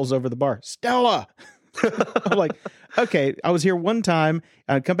just yells over the bar, Stella. I'm like, okay, I was here one time.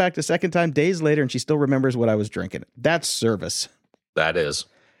 I come back the second time days later and she still remembers what I was drinking. That's service. That is.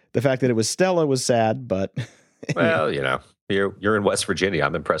 The fact that it was Stella was sad, but... Well, you're in West Virginia.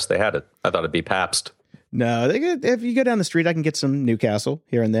 I'm impressed they had it. I thought it'd be Pabst. No, if you go down the street, I can get some Newcastle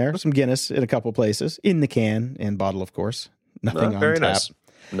here and there. Some Guinness in a couple places. In the can and bottle, of course. Nothing on very tap. Nice.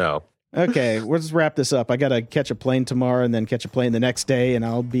 No. Okay, let's wrap this up. I got to catch a plane tomorrow and then catch a plane the next day, and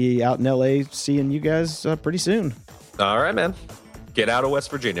I'll be out in L.A. seeing you guys pretty soon. All right, man. Get out of West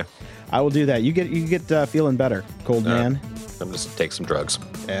Virginia. I will do that. You get feeling better, cold man. I'm just take some drugs.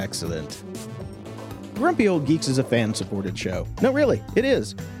 Excellent. Grumpy Old Geeks is a fan-supported show. No, really, it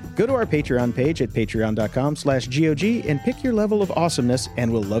is. Go to our Patreon page at patreon.com/GOG and pick your level of awesomeness,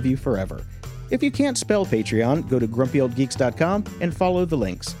 and we'll love you forever. If you can't spell Patreon, go to grumpyoldgeeks.com and follow the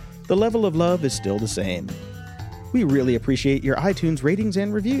links. The level of love is still the same. We really appreciate your iTunes ratings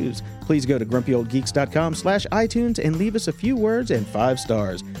and reviews. Please go to grumpyoldgeeks.com/iTunes and leave us a few words and 5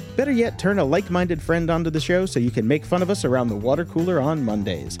 stars. Better yet, turn a like-minded friend onto the show so you can make fun of us around the water cooler on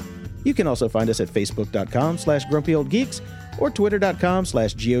Mondays. You can also find us at facebook.com/grumpyoldgeeks or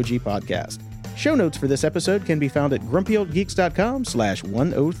twitter.com/GOG podcast. Show notes for this episode can be found at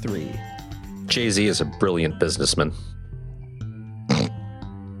grumpyoldgeeks.com/103. Jay-Z is a brilliant businessman.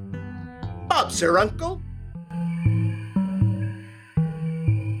 Bob, sir, uncle.